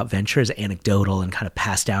learn about venture is anecdotal and kind of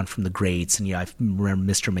passed down from the greats. And I remember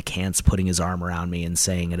Mr. McCants putting his arm around me and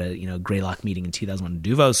saying at a Greylock meeting in 2001,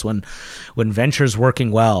 Douvos, when venture's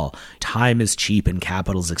working well, time is cheap and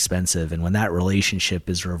capital is expensive, and when that relationship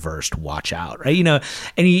is reversed, watch out, right? And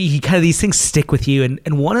he kind of, these things stick with you.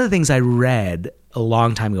 And one of the things I read a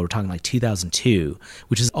long time ago, we're talking like 2002,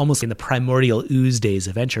 which is almost in the primordial ooze days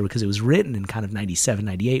of venture, because it was written in kind of 97,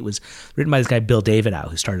 98, was written by this guy, Bill Davidow,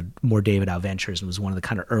 who started More Davidow Ventures and was one of the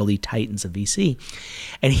kind of early titans of VC.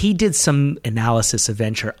 And he did some analysis of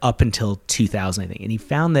venture up until 2000, I think. And he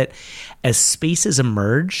found that as spaces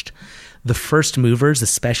emerged, the first movers, the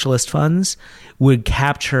specialist funds, would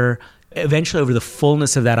capture eventually, over the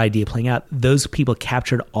fullness of that idea playing out, those people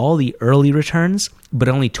captured all the early returns, but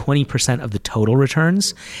only 20% of the total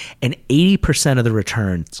returns, and 80% of the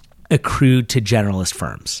returns accrued to generalist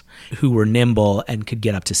firms who were nimble and could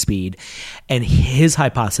get up to speed. And his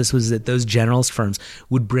hypothesis was that those generalist firms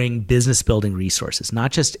would bring business building resources,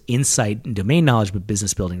 not just insight and domain knowledge, but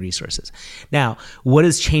business building resources. Now, what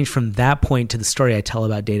has changed from that point to the story I tell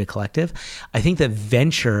about Data Collective? I think that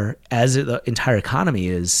venture, as the entire economy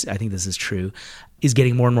is, I think this is true, is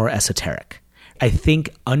getting more and more esoteric. I think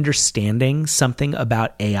understanding something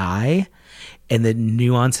about AI and the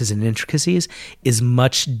nuances and intricacies is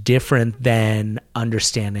much different than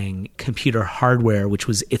understanding computer hardware, which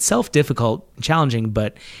was itself difficult and challenging,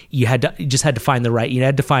 but you just had to find you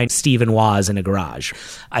had to find Steve and Woz in a garage.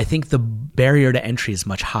 I think the barrier to entry is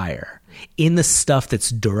much higher. In the stuff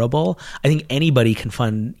that's durable, I think anybody can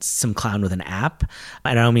fund some clown with an app.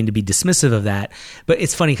 And I don't mean to be dismissive of that, but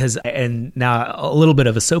it's funny because, and now a little bit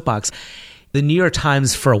of a soapbox, the New York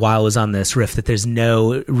Times for a while was on this riff that there's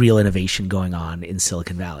no real innovation going on in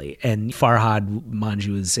Silicon Valley. And Farhad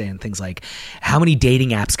Manjoo was saying things like, how many dating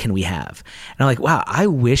apps can we have? And I'm like, wow, I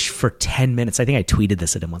wish for 10 minutes, I think I tweeted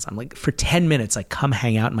this at him once. I'm like, for 10 minutes, like come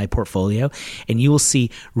hang out in my portfolio and you will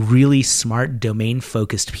see really smart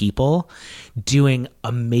domain-focused people doing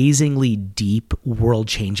amazingly deep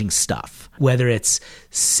world-changing stuff, whether it's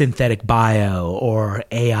synthetic bio or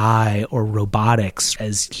AI or robotics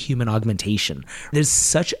as human augmentation. There's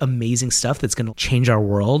such amazing stuff that's going to change our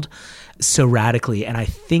world so radically. And I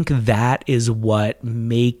think that is what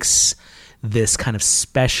makes this kind of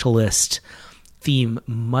specialist theme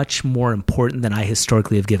much more important than I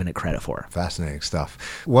historically have given it credit for. Fascinating stuff.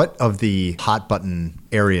 What of the hot button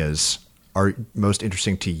areas are most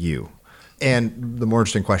interesting to you? And the more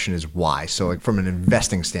interesting question is why? So like from an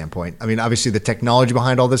investing standpoint, I mean, obviously the technology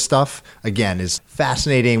behind all this stuff, again, is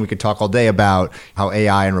fascinating. We could talk all day about how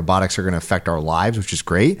AI and robotics are going to affect our lives, which is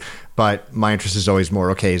great. But my interest is always more,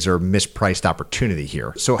 okay, is there a mispriced opportunity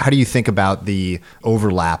here? So how do you think about the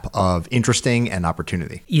overlap of interesting and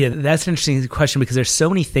opportunity? Yeah, that's an interesting question because there's so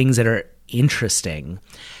many things that are interesting,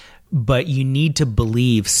 but you need to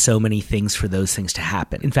believe so many things for those things to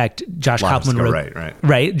happen. In fact, Josh Kaufman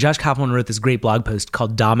wrote, Josh Kaufman wrote this great blog post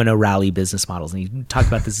called Domino Rally Business Models. And he talked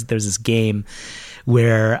about this. There's this game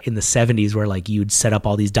where in the 70s where like you'd set up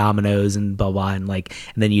all these dominoes and blah, blah, and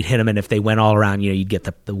then you'd hit them. And if they went all around, you'd get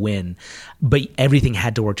the win. But everything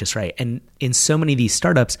had to work just right. And in so many of these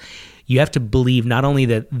startups, you have to believe not only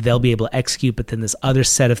that they'll be able to execute, but then this other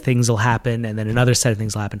set of things will happen, and then another set of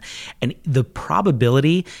things will happen. And the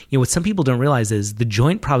probability, what some people don't realize is the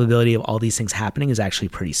joint probability of all these things happening is actually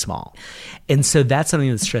pretty small. And so that's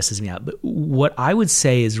something that stresses me out. But what I would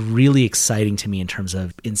say is really exciting to me in terms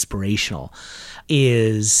of inspirational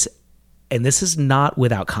is, and this is not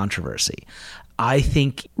without controversy, I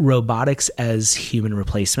think robotics as human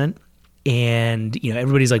replacement. And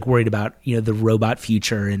everybody's like worried about the robot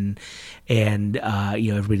future and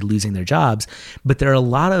everybody losing their jobs. But there are a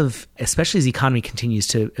lot of, especially as the economy continues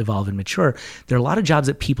to evolve and mature, there are a lot of jobs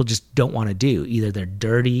that people just don't want to do. Either they're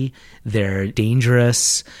dirty, they're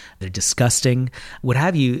dangerous, they're disgusting, what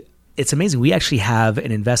have you. It's amazing. We actually have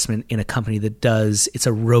an investment in a company that it's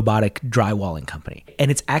a robotic drywalling company. And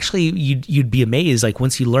it's actually, you'd be amazed, like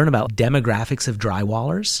once you learn about demographics of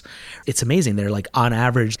drywallers, it's amazing. They're like on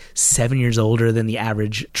average 7 years older than the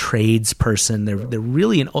average tradesperson. They're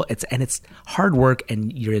really, it's hard work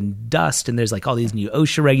and you're in dust and there's like all these new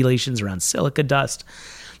OSHA regulations around silica dust.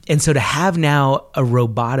 And so to have now a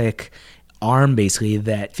robotic arm basically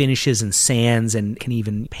that finishes and sands and can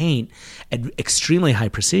even paint at extremely high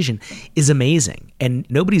precision is amazing. And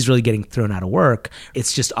nobody's really getting thrown out of work.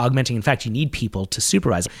 It's just augmenting. In fact, you need people to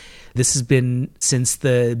supervise. This has been since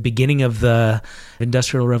the beginning of the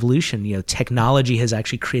Industrial Revolution. Technology has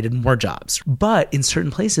actually created more jobs. But in certain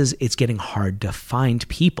places, it's getting hard to find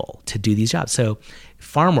people to do these jobs. So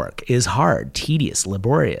farm work is hard, tedious,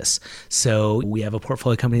 laborious. So we have a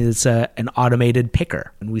portfolio company that's an automated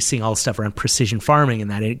picker. And we're seeing all this stuff around precision farming and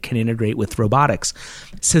that it can integrate with robotics.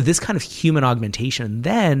 So this kind of human augmentation,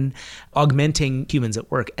 then augmenting humans at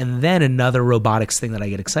work. And then another robotics thing that I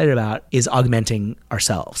get excited about is augmenting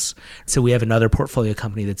ourselves. So we have another portfolio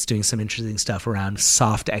company that's doing some interesting stuff around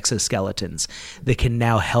soft exoskeletons that can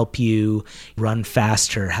now help you run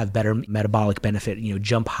faster, have better metabolic benefit,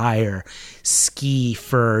 jump higher, ski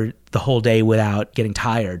for the whole day without getting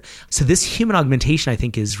tired. So this human augmentation, I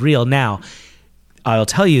think, is real. Now, I'll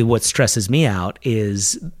tell you what stresses me out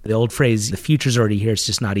is the old phrase, the future's already here, it's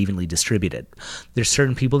just not evenly distributed. There's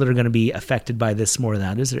certain people that are going to be affected by this more than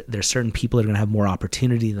others. There's certain people that are going to have more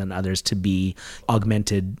opportunity than others to be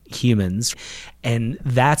augmented humans. And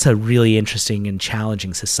that's a really interesting and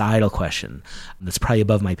challenging societal question that's probably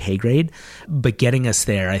above my pay grade. But getting us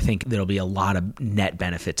there, I think there'll be a lot of net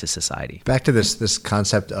benefit to society. Back to this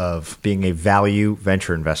concept of being a value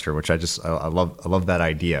venture investor, which I love that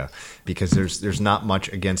idea, because there's not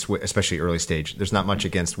much against, especially early stage, there's not much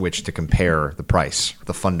against which to compare the price.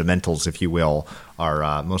 The fundamentals, if you will,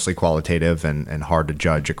 are mostly qualitative and hard to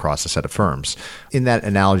judge across a set of firms. In that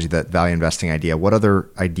analogy, that value investing idea, what other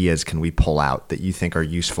ideas can we pull out that you think are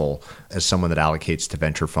useful as someone that allocates to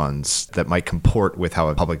venture funds that might comport with how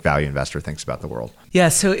a public value investor thinks about the world? Yeah,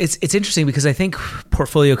 so it's interesting because I think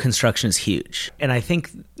portfolio construction is huge. And I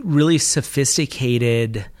think really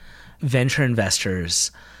sophisticated venture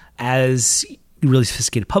investors, as really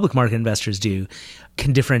sophisticated public market investors do,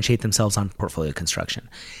 can differentiate themselves on portfolio construction.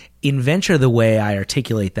 In venture, the way I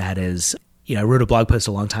articulate that is, I wrote a blog post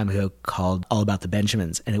a long time ago called All About the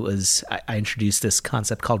Benjamins, and it was, I introduced this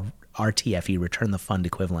concept called RTFE, Return the Fund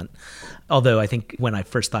Equivalent. Although I think when I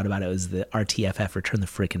first thought about it, it was the RTFF, Return the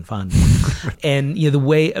Frickin' Fund. And the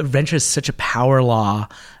way venture is such a power law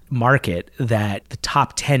market that the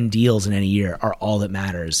top 10 deals in any year are all that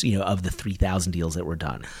matters, of the 3,000 deals that were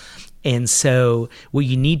done. And so what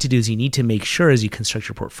you need to do is you need to make sure as you construct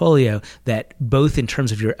your portfolio that both in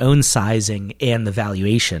terms of your own sizing and the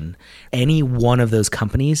valuation, any one of those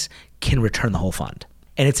companies can return the whole fund.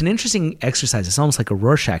 And it's an interesting exercise. It's almost like a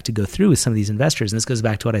Rorschach to go through with some of these investors. And this goes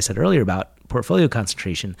back to what I said earlier about portfolio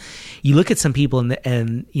concentration. You look at some people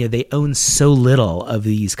and they own so little of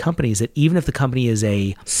these companies that even if the company is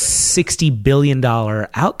a $60 billion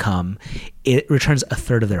outcome, it returns a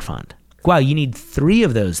third of their fund. Wow, you need 3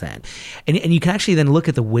 of those then. And you can actually then look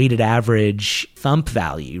at the weighted average thump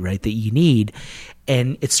value, right, that you need.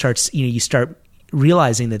 And it starts, you start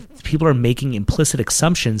realizing that people are making implicit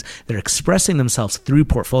assumptions that are expressing themselves through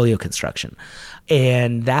portfolio construction.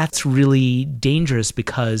 And that's really dangerous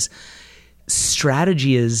because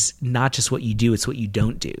strategy is not just what you do, it's what you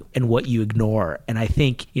don't do and what you ignore. And I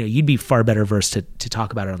think, you'd be far better versed to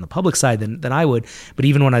talk about it on the public side than I would. But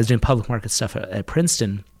even when I was doing public market stuff at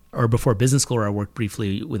Princeton, or before business school, where I worked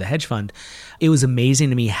briefly with a hedge fund, it was amazing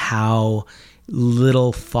to me how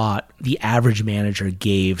little thought the average manager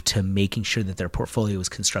gave to making sure that their portfolio was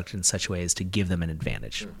constructed in such a way as to give them an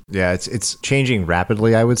advantage. Yeah, it's changing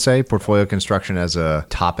rapidly, I would say. Portfolio construction as a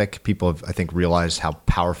topic, people have, I think, realized how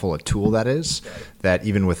powerful a tool that is, that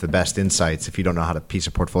even with the best insights, if you don't know how to piece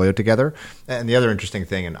a portfolio together. And the other interesting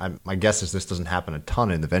thing, and my guess is this doesn't happen a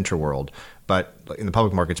ton in the venture world, but in the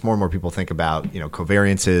public markets, more and more people think about,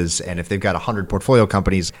 covariances. And if they've got 100 portfolio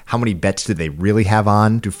companies, how many bets do they really have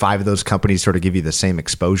on? Do 5 of those companies sort of give you the same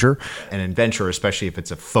exposure? And in venture, especially if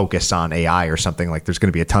it's a focus on AI or something, like there's going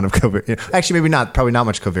to be a ton of actually, probably not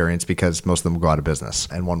much covariance, because most of them will go out of business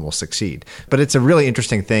and one will succeed. But it's a really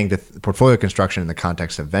interesting thing that portfolio construction in the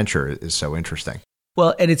context of venture is so interesting.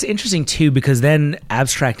 Well, and it's interesting too, because then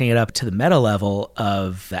abstracting it up to the meta level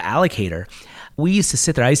of the allocator, we used to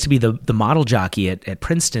sit there. I used to be the model jockey at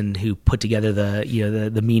Princeton who put together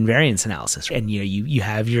the mean variance analysis. And you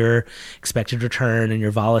have your expected return and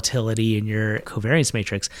your volatility and your covariance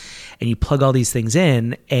matrix, and you plug all these things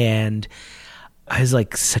in. And I was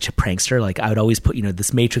like such a prankster. Like I would always put,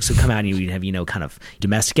 this matrix would come out and you'd have, kind of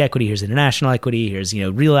domestic equity, here's international equity, here's,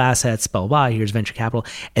 real assets, blah, blah, blah, here's venture capital.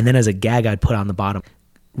 And then as a gag, I'd put on the bottom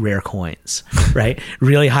rare coins, right?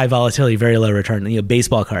 Really high volatility, very low return,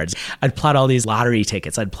 baseball cards. I'd plot all these lottery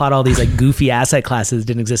tickets. I'd plot all these like goofy asset classes that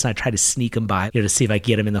didn't exist. And I'd try to sneak them by, to see if I could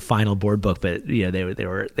get them in the final board book. But, they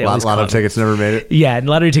always lotto tickets never made it. Yeah. And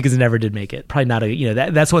lottery tickets never did make it. Probably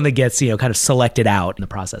not that's one that gets, kind of selected out in the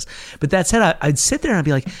process. But that said, I'd sit there and I'd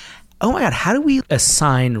be like, oh my God, how do we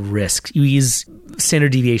assign risk? You use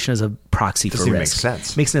standard deviation as a proxy for risk. Doesn't make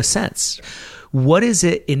sense. Makes no sense. What is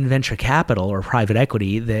it in venture capital or private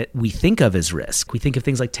equity that we think of as risk? We think of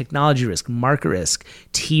things like technology risk, market risk,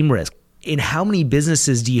 team risk. In how many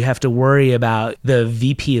businesses do you have to worry about the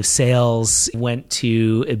VP of sales went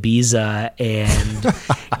to Ibiza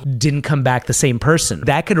and didn't come back the same person?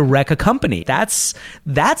 That could wreck a company. That's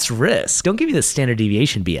risk. Don't give me the standard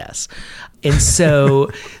deviation BS. And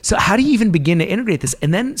so how do you even begin to integrate this?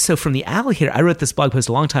 And then, so from the allocator, I wrote this blog post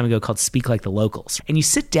a long time ago called Speak Like the Locals. And you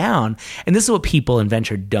sit down, and this is what people in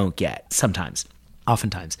venture don't get sometimes.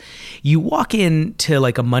 Oftentimes, you walk into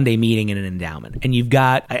like a Monday meeting in an endowment, and you've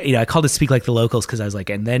got, I called it Speak Like the Locals because I was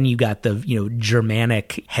like, and then you got the,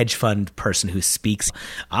 Germanic hedge fund person who speaks,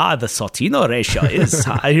 the Sortino ratio is,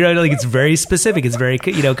 like it's very specific. It's very,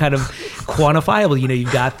 kind of quantifiable.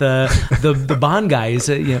 You've got the bond guys,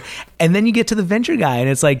 and then you get to the venture guy, and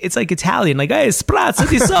it's like Italian, like, hey, sprazzo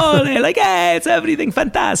di sole, like, hey, it's everything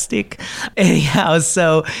fantastic. Anyhow,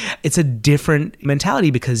 so it's a different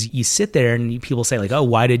mentality because you sit there and people say like, oh,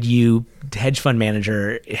 why did you hedge fund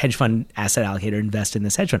asset allocator invest in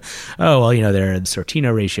this hedge fund? Oh, well, their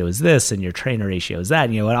Sortino ratio is this and your trainer ratio is that,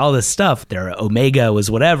 and all this stuff. Their Omega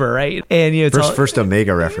was whatever, right? And it's first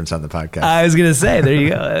Omega reference on the podcast. I was gonna say, there you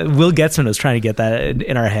go. Will Getzman was trying to get that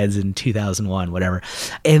in our heads in 2001, whatever.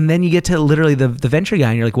 And then you get to literally the venture guy,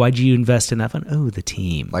 and you're like, why'd you invest in that fund? Oh, the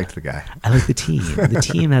team. Liked the guy. I like the team. The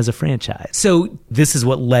team has a franchise. So this is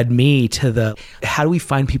what led me to how do we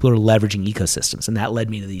find people who are leveraging ecosystems? And that led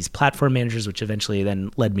me to these platform managers, which eventually then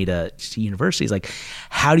led me to universities. Like,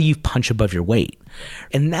 how do you punch above your weight?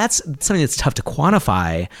 And that's something that's tough to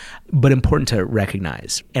quantify, but important to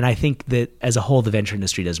recognize. And I think that as a whole, the venture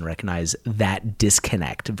industry doesn't recognize that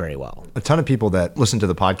disconnect very well. A ton of people that listen to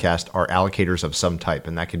the podcast are allocators of some type,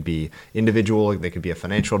 and that could be individual, they could be a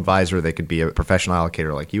financial advisor, they could be a professional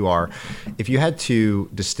allocator like you are. If you had to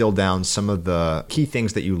distill down some of the key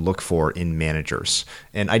things that you look for in managers,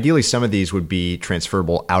 and ideally some of these would be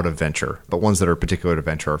transferable out of venture, but ones that are particular to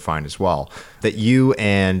venture are fine as well, that you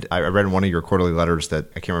and I read in one of your quarterly letters that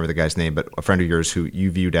I can't remember the guy's name, but a friend of yours who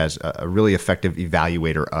you viewed as a really effective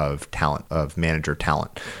evaluator of talent, of manager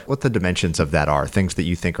talent. What the dimensions of that are, things that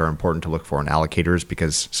you think are important to look for in allocators,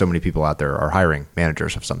 because so many people out there are hiring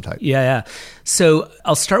managers of some type. Yeah. So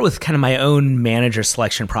I'll start with kind of my own manager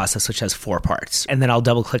selection process, which has 4 parts, and then I'll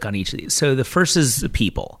double click on each of these. So the first is the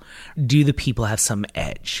people. Do the people have some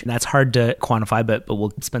edge? And that's hard to quantify, but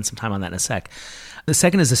we'll spend some time on that in a sec. The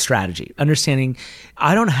second is the strategy. Understanding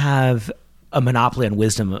I don't have a monopoly on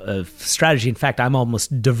wisdom of strategy. In fact, I'm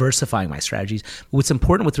almost diversifying my strategies. But what's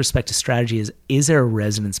important with respect to strategy is there a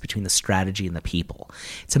resonance between the strategy and the people?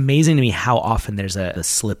 It's amazing to me how often there's a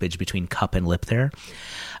slippage between cup and lip there.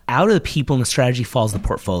 out of the people and the strategy falls the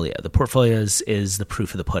portfolio. The portfolio is the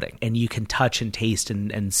proof of the pudding. And you can touch and taste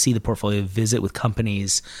and see the portfolio, visit with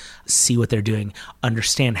companies, see what they're doing,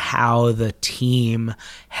 understand how the team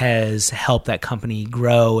has helped that company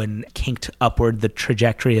grow and kinked upward the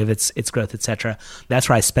trajectory of its growth, et cetera. That's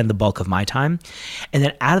where I spend the bulk of my time. And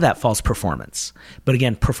then out of that falls performance. But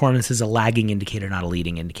again, performance is a lagging indicator, not a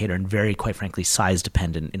leading indicator, and very, quite frankly, size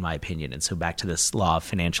dependent in my opinion. And so back to this law of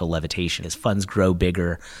financial levitation, as funds grow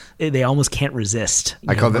bigger, they almost can't resist.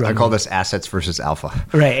 I call this assets versus alpha.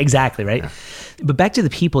 Right, exactly, right? Yeah. But back to the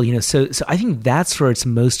people, so I think that's where it's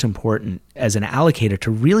most important as an allocator to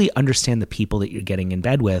really understand the people that you're getting in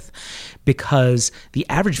bed with, because the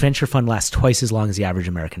average venture fund lasts twice as long as the average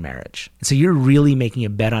American marriage. So you're really making a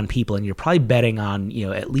bet on people, and you're probably betting on,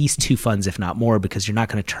 at least 2 funds, if not more, because you're not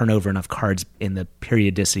going to turn over enough cards in the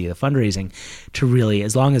periodicity of the fundraising to really,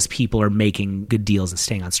 as long as people are making good deals and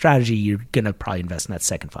staying on strategy, you're going to probably invest in that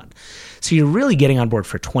second fund. So you're really getting on board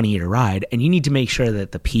for a 20-year ride, and you need to make sure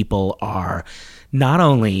that the people are not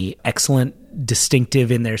only excellent,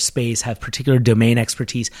 distinctive in their space, have particular domain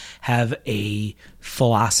expertise, have a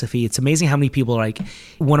philosophy. It's amazing how many people are like,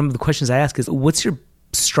 one of the questions I ask is, what's your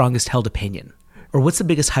strongest held opinion? Or what's the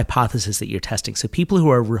biggest hypothesis that you're testing? So people who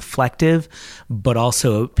are reflective, but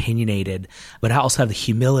also opinionated, but also have the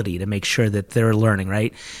humility to make sure that they're learning,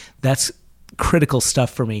 right? That's critical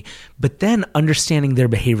stuff for me. But then understanding their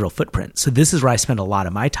behavioral footprint. So this is where I spend a lot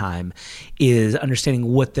of my time, is understanding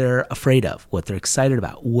what they're afraid of, what they're excited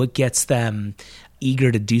about, what gets them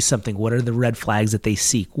eager to do something, what are the red flags that they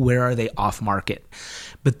seek, where are they off market.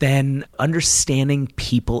 But then understanding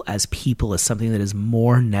people as people is something that is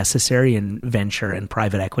more necessary in venture and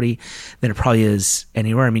private equity than it probably is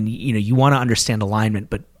anywhere. I mean, you want to understand alignment,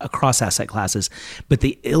 but across asset classes. But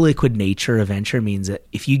the illiquid nature of venture means that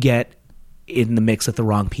if you get in the mix with the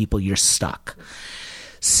wrong people, you're stuck.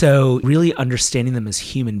 So really understanding them as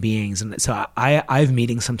human beings. And so I have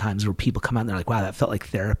meetings sometimes where people come out and they're like, wow, that felt like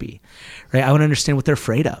therapy, right? I want to understand what they're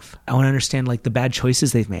afraid of. I want to understand like the bad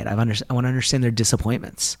choices they've made. I want to understand their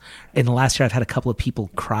disappointments. In the last year, I've had a couple of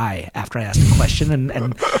people cry after I asked a question,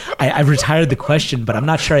 and I've retired the question, but I'm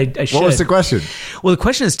not sure I should. What was the question? Well, the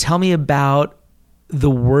question is, tell me about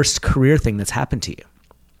the worst career thing that's happened to you.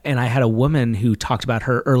 And I had a woman who talked about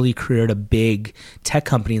her early career at a big tech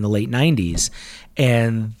company in the late 90s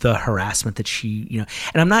and the harassment that she,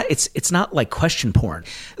 and it's not like question porn.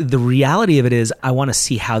 The reality of it is I want to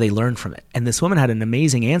see how they learn from it. And this woman had an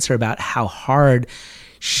amazing answer about how hard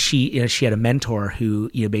she had a mentor who,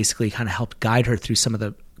 basically kind of helped guide her through some of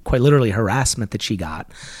the quite literally harassment that she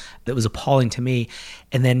got. That was appalling to me.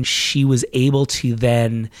 And then she was able to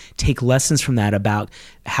then take lessons from that about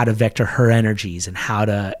how to vector her energies and how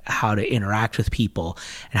to interact with people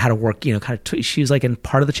and how to work, she was like, and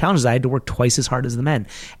part of the challenge is I had to work twice as hard as the men.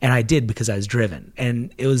 And I did because I was driven.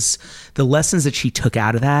 And it was the lessons that she took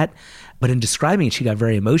out of that. But in describing it, she got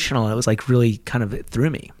very emotional. And it was like really kind of, it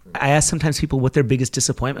threw me. I ask sometimes people what their biggest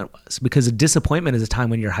disappointment was, because a disappointment is a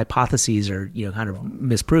time when your hypotheses are, kind of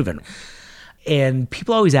misproven. And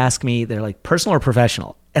people always ask me, they're like, personal or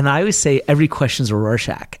professional? And I always say every question's a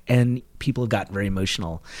Rorschach. And people got very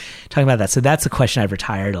emotional talking about that. So that's a question I've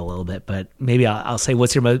retired a little bit, but maybe I'll say,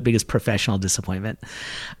 what's your biggest professional disappointment?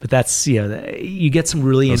 But that's, you get some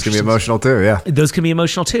really interesting. Those can be emotional too, yeah. Those can be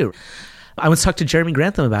emotional too. I once talked to Jeremy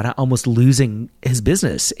Grantham about almost losing his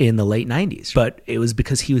business in the late 90s, but it was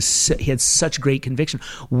because he had such great conviction.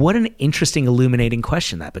 What an interesting, illuminating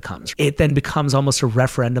question that becomes. It then becomes almost a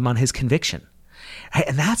referendum on his conviction. Right?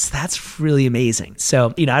 And that's really amazing.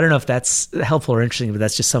 So, I don't know if that's helpful or interesting, but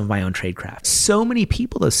that's just some of my own tradecraft. So many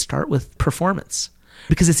people, though, start with performance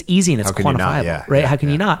because it's easy and it's quantifiable, right? How can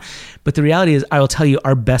you not? But the reality is, I will tell you,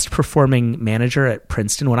 our best performing manager at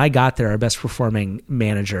Princeton, when I got there, our best performing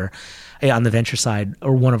manager on the venture side,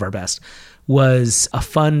 or one of our best, was a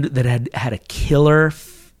fund that had a killer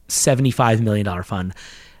 $75 million fund.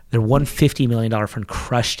 Their $150 million fund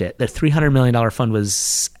crushed it. Their $300 million fund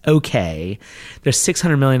was okay. Their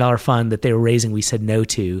 $600 million fund that they were raising, we said no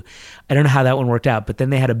to. I don't know how that one worked out, but then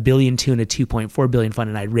they had $1.2 billion and a $2.4 billion fund.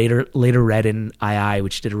 And I later read in II,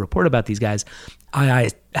 which did a report about these guys. II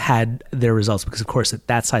had their results because, of course, at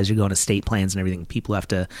that size, you're going to state plans and everything. People have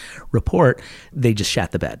to report. They just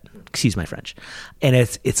shat the bed. Excuse my French. And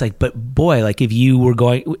it's like, but boy, like if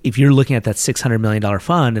you're looking at that $600 million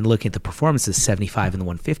fund and looking at the performances, 75 in the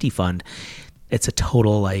 150 fund, it's a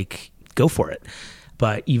total like, go for it.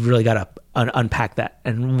 But you've really got to unpack that.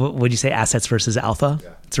 And what would you say, assets versus alpha? Yeah.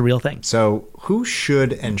 It's a real thing. So who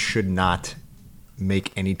should and should not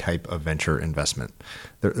make any type of venture investment?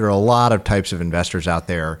 There are a lot of types of investors out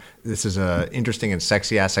there. This is a interesting and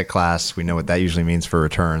sexy asset class. We know what that usually means for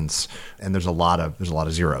returns, and there's a lot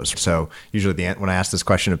of zeros. So usually when I ask this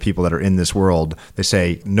question of people that are in this world, they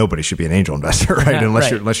say nobody should be an angel investor, right? Yeah,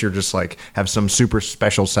 unless you're just like have some super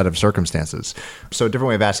special set of circumstances. So a different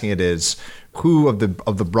way of asking it is, who of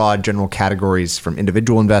the broad general categories, from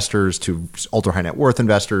individual investors to ultra high net worth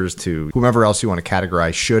investors to whomever else you want to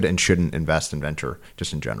categorize, should and shouldn't invest in venture,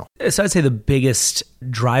 just in general? So I'd say the biggest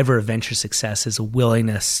driver of venture success is a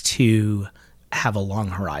willingness to have a long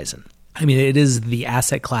horizon. I mean, it is the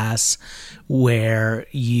asset class where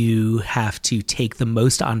you have to take the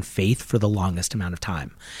most on faith for the longest amount of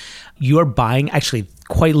time. You are buying, actually,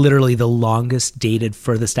 quite literally the longest dated,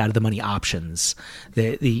 furthest out of the money options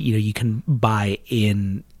that you can buy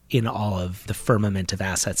in all of the firmament of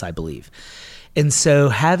assets, I believe. And so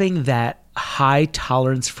having that high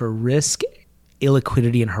tolerance for risk,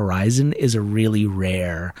 illiquidity, and horizon is a really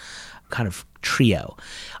rare kind of trio.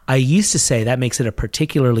 I used to say that makes it a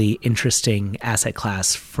particularly interesting asset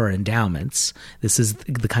class for endowments. This is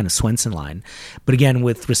the kind of Swenson line. But again,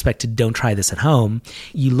 with respect to don't try this at home,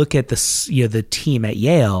 you look at the team at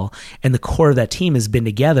Yale, and the core of that team has been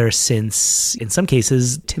together since, in some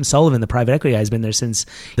cases, Tim Sullivan, the private equity guy, has been there since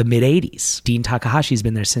the mid-'80s. Dean Takahashi's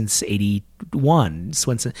been there since 81.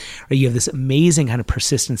 Swenson, or you have this amazing kind of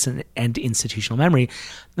persistence and institutional memory.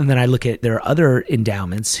 And then I look at there are other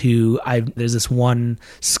endowments there's this one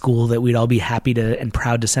school that we'd all be happy to and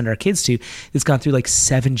proud to send our kids to. It's gone through like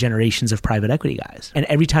 7 generations of private equity guys. And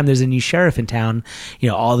every time there's a new sheriff in town,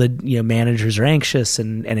 all the managers are anxious,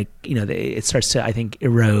 and it starts to, I think,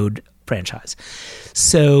 erode franchise.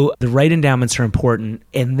 So the right endowments are important.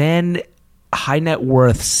 And then high net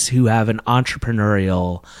worths who have an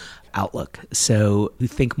entrepreneurial outlook, so who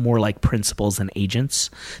think more like principals than agents.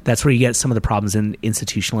 That's where you get some of the problems in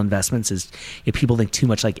institutional investments, is people think too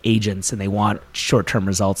much like agents and they want short-term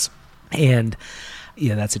results, and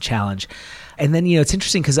that's a challenge. And then it's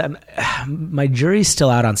interesting because my jury's still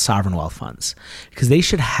out on sovereign wealth funds, because they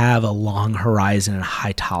should have a long horizon and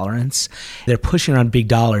high tolerance. They're pushing around big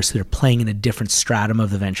dollars, so they're playing in a different stratum of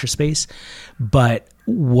the venture space. But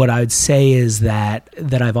what I would say is that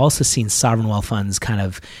I've also seen sovereign wealth funds kind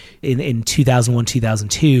of in 2001,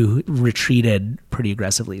 2002 retreated pretty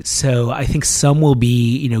aggressively. So I think some will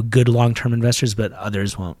be, good long-term investors, but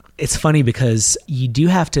others won't. It's funny because you do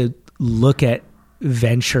have to look at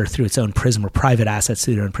venture through its own prism, or private assets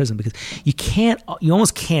through their own prism, because you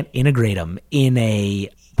almost can't integrate them in a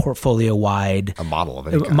portfolio-wide a model of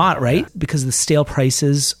it, right? Yeah. Because the stale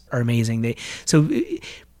prices are amazing. So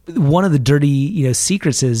one of the dirty,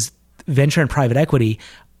 secrets is venture and private equity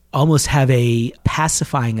almost have a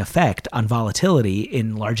pacifying effect on volatility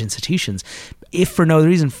in large institutions, if for no other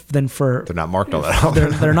reason than for they're not marked all that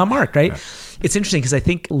often. They're not marked, right? Yeah. It's interesting because I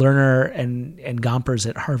think Lerner and Gompers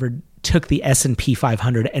at Harvard took the S&P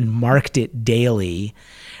 500 and marked it daily,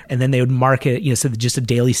 and then they would mark it, so just a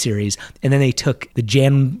daily series, and then they took the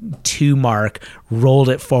Jan 2 mark, rolled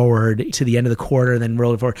it forward to the end of the quarter, then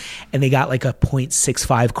rolled it forward, and they got like a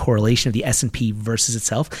 0.65 correlation of the S&P versus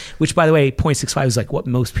itself, which, by the way, 0.65 is like what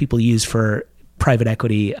most people use for private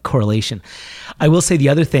equity correlation. I will say the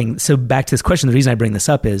other thing, so back to this question, the reason I bring this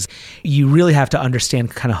up is you really have to understand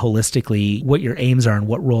kind of holistically what your aims are and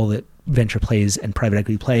what role that venture plays and private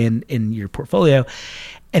equity play in your portfolio.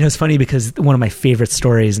 And it was funny because one of my favorite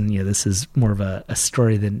stories, and this is more of a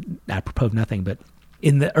story than apropos of nothing, but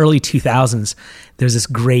in the early 2000s, there's this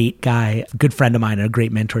great guy, a good friend of mine, and a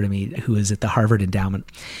great mentor to me, who was at the Harvard Endowment.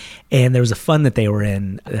 And there was a fund that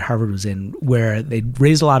that Harvard was in, where they'd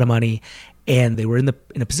raised a lot of money, and they were in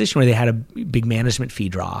a position where they had a big management fee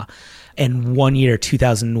draw. And one year,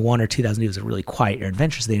 2001 or 2002, was a really quiet year in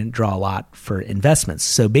ventures. They didn't draw a lot for investments.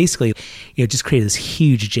 So basically, it just created this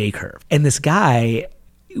huge J curve. And this guy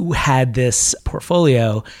had this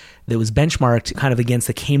portfolio that was benchmarked kind of against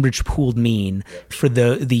the Cambridge pooled mean for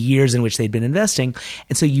the years in which they'd been investing.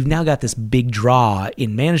 And so you've now got this big draw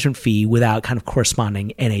in management fee without kind of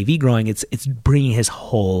corresponding NAV growing. It's bringing his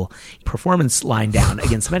whole performance line down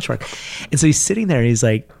against the benchmark. And so he's sitting there and he's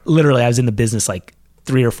like, literally, I was in the business like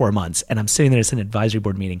 3 or 4 months, and I'm sitting there, it's an advisory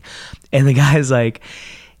board meeting. And the guy's like,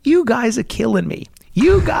 you guys are killing me.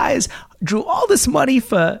 You guys, drew all this money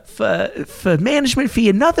for management fee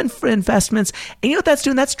and nothing for investments. And you know what that's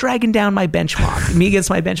doing? That's dragging down my benchmark, me against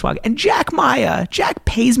my benchmark. And Jack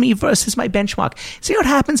pays me versus my benchmark. So you know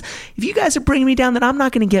what happens? If you guys are bringing me down, then I'm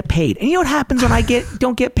not going to get paid. And you know what happens when I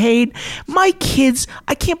don't get paid? My kids,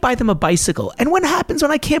 I can't buy them a bicycle. And what happens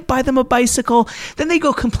when I can't buy them a bicycle? Then they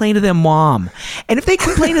go complain to their mom. And if they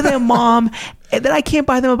complain to their mom that I can't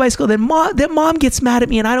buy them a bicycle, then mom gets mad at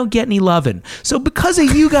me and I don't get any loving. So because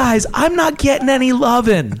of you guys, I'm not getting any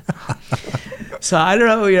loving. So I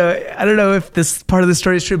don't know if this part of the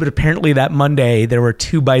story is true, but apparently that Monday there were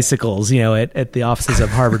 2 bicycles, at the offices of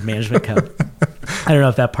Harvard Management Co. I don't know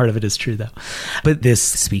if that part of it is true though, but this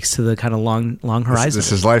speaks to the kind of long horizon.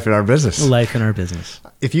 This is life in our business. Life in our business.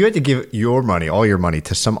 If you had to give your money, all your money,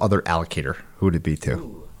 to some other allocator, who would it be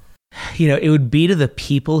to? It would be to the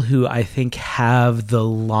people who I think have the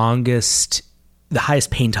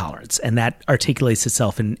highest pain tolerance. And that articulates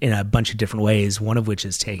itself in a bunch of different ways, one of which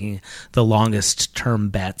is taking the longest term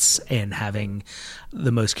bets and having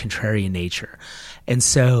the most contrarian nature. And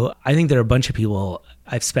so I think there are a bunch of people.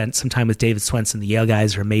 I've spent some time with David Swenson. The Yale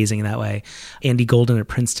guys are amazing in that way. Andy Golden at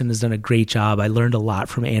Princeton has done a great job. I learned a lot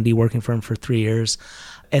from Andy working for him for 3 years.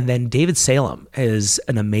 And then David Salem is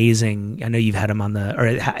an amazing, I know you've had him on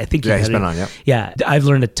I think he's been on, yeah. Yeah, I've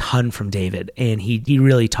learned a ton from David, and he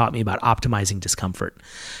really taught me about optimizing discomfort.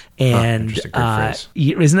 And great phrase.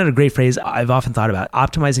 Isn't that a great phrase? I've often thought about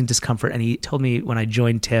optimizing discomfort. And he told me when I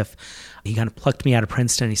joined TIFF, he kind of plucked me out of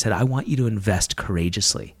Princeton. He said, I want you to invest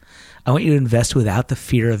courageously. I want you to invest without the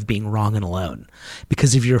fear of being wrong and alone.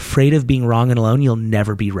 Because if you're afraid of being wrong and alone, you'll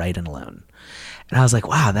never be right and alone. And I was like,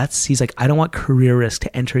 wow, he's like, I don't want career risk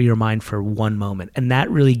to enter your mind for one moment. And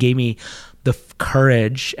that really gave me the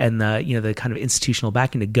courage and the kind of institutional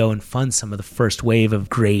backing to go and fund some of the first wave of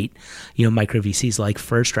great, micro VCs like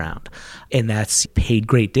First Round. And that's paid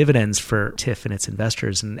great dividends for TIFF and its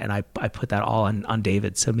investors. And I put that all on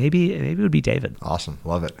David. So maybe it would be David. Awesome.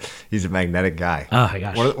 Love it. He's a magnetic guy. Oh my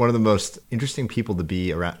gosh. One of the most interesting people to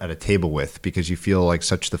be around at a table with, because you feel like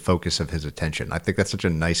such the focus of his attention. I think that's such a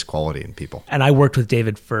nice quality in people. And I worked with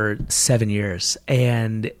David for 7 years,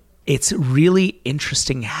 and it's really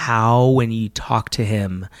interesting how when you talk to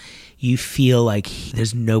him, you feel like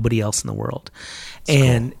there's nobody else in the world.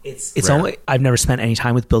 And cool. It's only, I've never spent any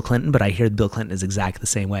time with Bill Clinton, but I hear Bill Clinton is exactly the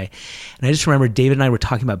same way. And I just remember David and I were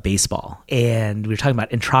talking about baseball, and we were talking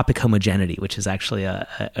about entropic homogeneity, which is actually a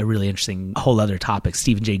really interesting whole other topic.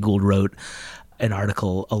 Stephen Jay Gould wrote an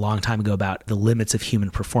article a long time ago about the limits of human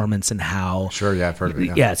performance and how... Sure, yeah, I've heard of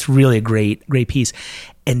it. Yeah, it's really a great piece.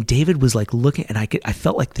 And David was like looking, and I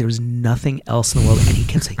felt like there was nothing else in the world. And he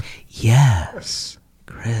kept saying, yes,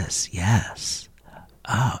 Chris, yes.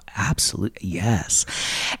 Oh, absolutely, yes.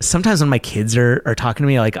 Sometimes when my kids are talking to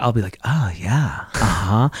me, I'll be like, oh, yeah,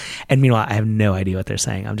 uh-huh. And meanwhile, I have no idea what they're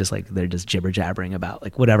saying. I'm just like, they're just jibber-jabbering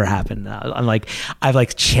about whatever happened.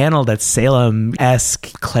 I've channeled that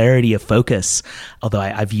Salem-esque clarity of focus, although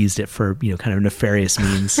I've used it for, kind of nefarious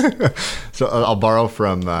means. So I'll borrow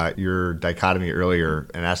from your dichotomy earlier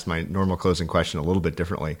and ask my normal closing question a little bit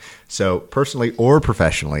differently. So personally or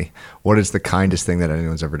professionally, what is the kindest thing that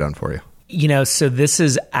anyone's ever done for you? So this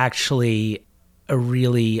is actually a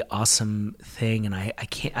really awesome thing, and I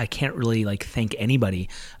can't really thank anybody.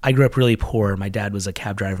 I grew up really poor. My dad was a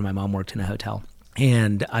cab driver. My mom worked in a hotel,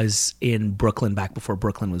 and I was in Brooklyn back before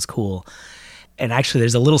Brooklyn was cool. And actually,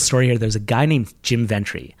 there's a little story here. There's a guy named Jim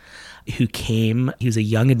Ventry who came. He was a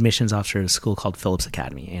young admissions officer at a school called Phillips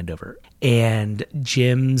Academy, Andover. And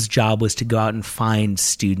Jim's job was to go out and find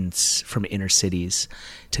students from inner cities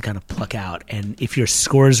to kind of pluck out. And if your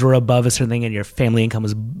scores were above a certain thing and your family income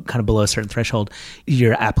was kind of below a certain threshold,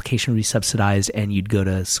 your application would be subsidized and you'd go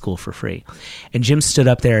to school for free. And Jim stood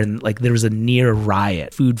up there and there was a near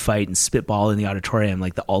riot, food fight and spitball in the auditorium,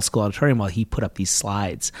 the all school auditorium, while he put up these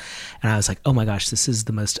slides. And I was like, oh my gosh, this is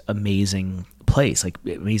the most amazing place,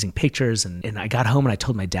 amazing pictures. And I got home and I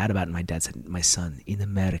told my dad about it. And my dad said, my son, in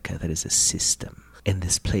America, there is a system. And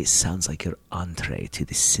this place sounds like your entree to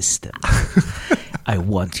the system. I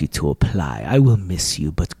want you to apply. I will miss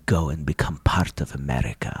you, but go and become part of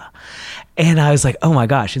America. And I was like, oh my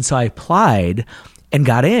gosh. And so I applied and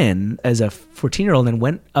got in as a 14-year-old and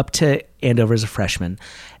went up to Andover as a freshman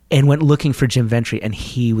and went looking for Jim Ventry, and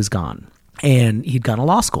he was gone. And he'd gone to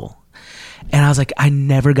law school. And I was like, I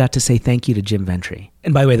never got to say thank you to Jim Ventry.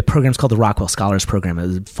 And by the way, the program's called the Rockwell Scholars Program. It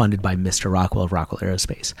was funded by Mr. Rockwell of Rockwell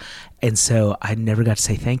Aerospace. And so I never got to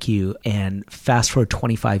say thank you. And fast forward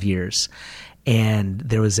 25 years. and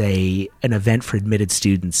there was an event for admitted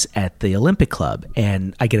students at the Olympic Club,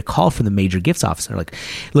 and I get a call from the major gifts officer. Like,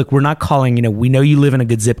 look, we're not calling, we know you live in a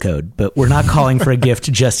good zip code, but we're not calling for a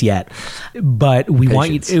gift just yet. But we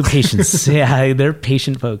want you to, patience. Yeah, they're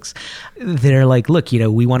patient folks. They're like, look,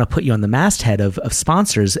 we want to put you on the masthead of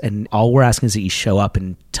sponsors, and all we're asking is that you show up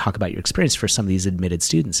and talk about your experience for some of these admitted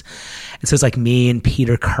students. And so it's like me and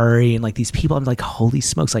Peter Curry and like these people. I'm like, holy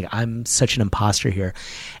smokes, like I'm such an imposter here.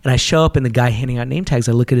 And I show up, and the guy handing out name tags,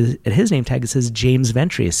 I look at his name tag, it says James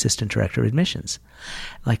Ventry, Assistant Director of Admissions.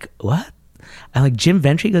 I'm like, what? I'm like, Jim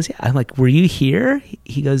Ventry? He goes, yeah. I'm like, were you here?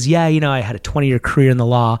 He goes, yeah, I had a 20-year career in the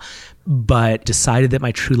law, but decided that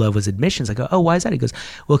my true love was admissions. I go, oh, why is that? He goes,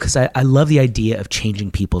 well, because I love the idea of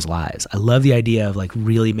changing people's lives. I love the idea of like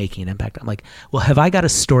really making an impact. I'm like, well, have I got a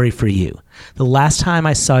story for you? The last time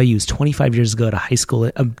I saw you was 25 years ago at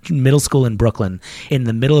a middle school in Brooklyn in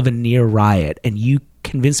the middle of a near riot, and you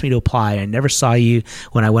convinced me to apply. I never saw you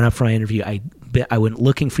when I went up for my interview. I went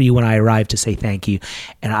looking for you when I arrived to say thank you.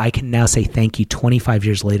 And I can now say thank you 25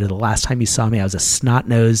 years later. The last time you saw me, I was a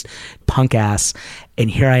snot-nosed punk ass. And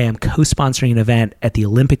here I am co-sponsoring an event at the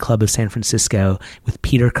Olympic Club of San Francisco with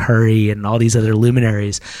Peter Curry and all these other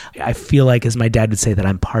luminaries. I feel like, as my dad would say, that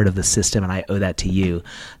I'm part of the system, and I owe that to you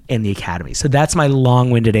and the Academy. So that's my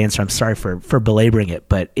long-winded answer. I'm sorry for belaboring it,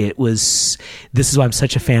 but this is why I'm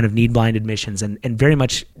such a fan of need-blind admissions, and very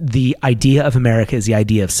much the idea of America is the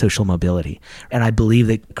idea of social mobility. And I believe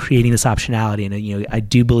that creating this optionality, and I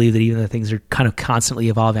do believe that even though things are kind of constantly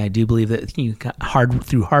evolving, I do believe that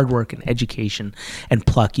through hard work and education and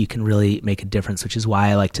pluck, you can really make a difference, which is why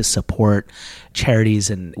I like to support charities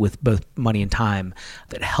and with both money and time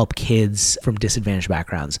that help kids from disadvantaged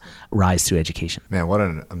backgrounds rise through education. Man, what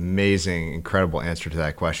an amazing, incredible answer to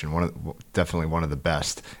that question. Definitely one of the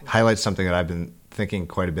best. Highlights something that I've been thinking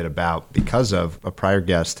quite a bit about because of a prior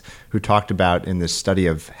guest who talked about in this study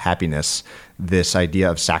of happiness, this idea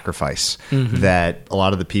of sacrifice, that a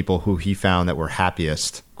lot of the people who he found that were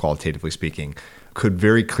happiest, qualitatively speaking, could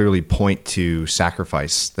very clearly point to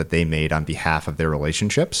sacrifice that they made on behalf of their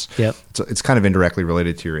relationships. Yep. So it's kind of indirectly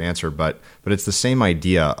related to your answer, but it's the same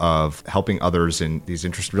idea of helping others in these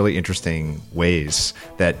really interesting ways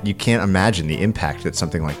that you can't imagine the impact that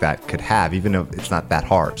something like that could have, even if it's not that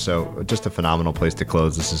hard. So just a phenomenal place to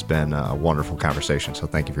close. This has been a wonderful conversation. So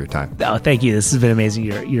thank you for your time. Oh, thank you. This has been amazing.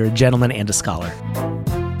 You're a gentleman and a scholar.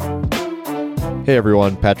 Hey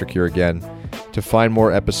everyone, Patrick here again. To find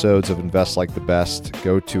more episodes of Invest Like the Best,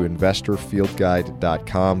 go to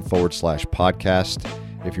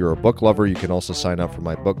investorfieldguide.com/podcast. If you're a book lover, you can also sign up for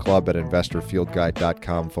my book club at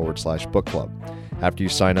investorfieldguide.com/book club. After you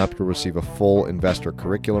sign up, you'll receive a full investor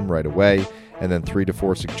curriculum right away, and then 3 to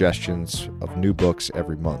 4 suggestions of new books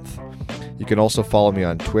every month. You can also follow me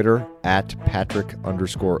on Twitter at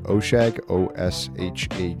Patrick_Oshag,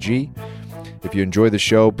 OSHAG. If you enjoy the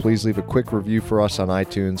show, please leave a quick review for us on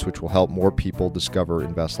iTunes, which will help more people discover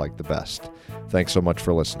Invest Like the Best. Thanks so much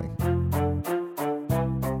for listening.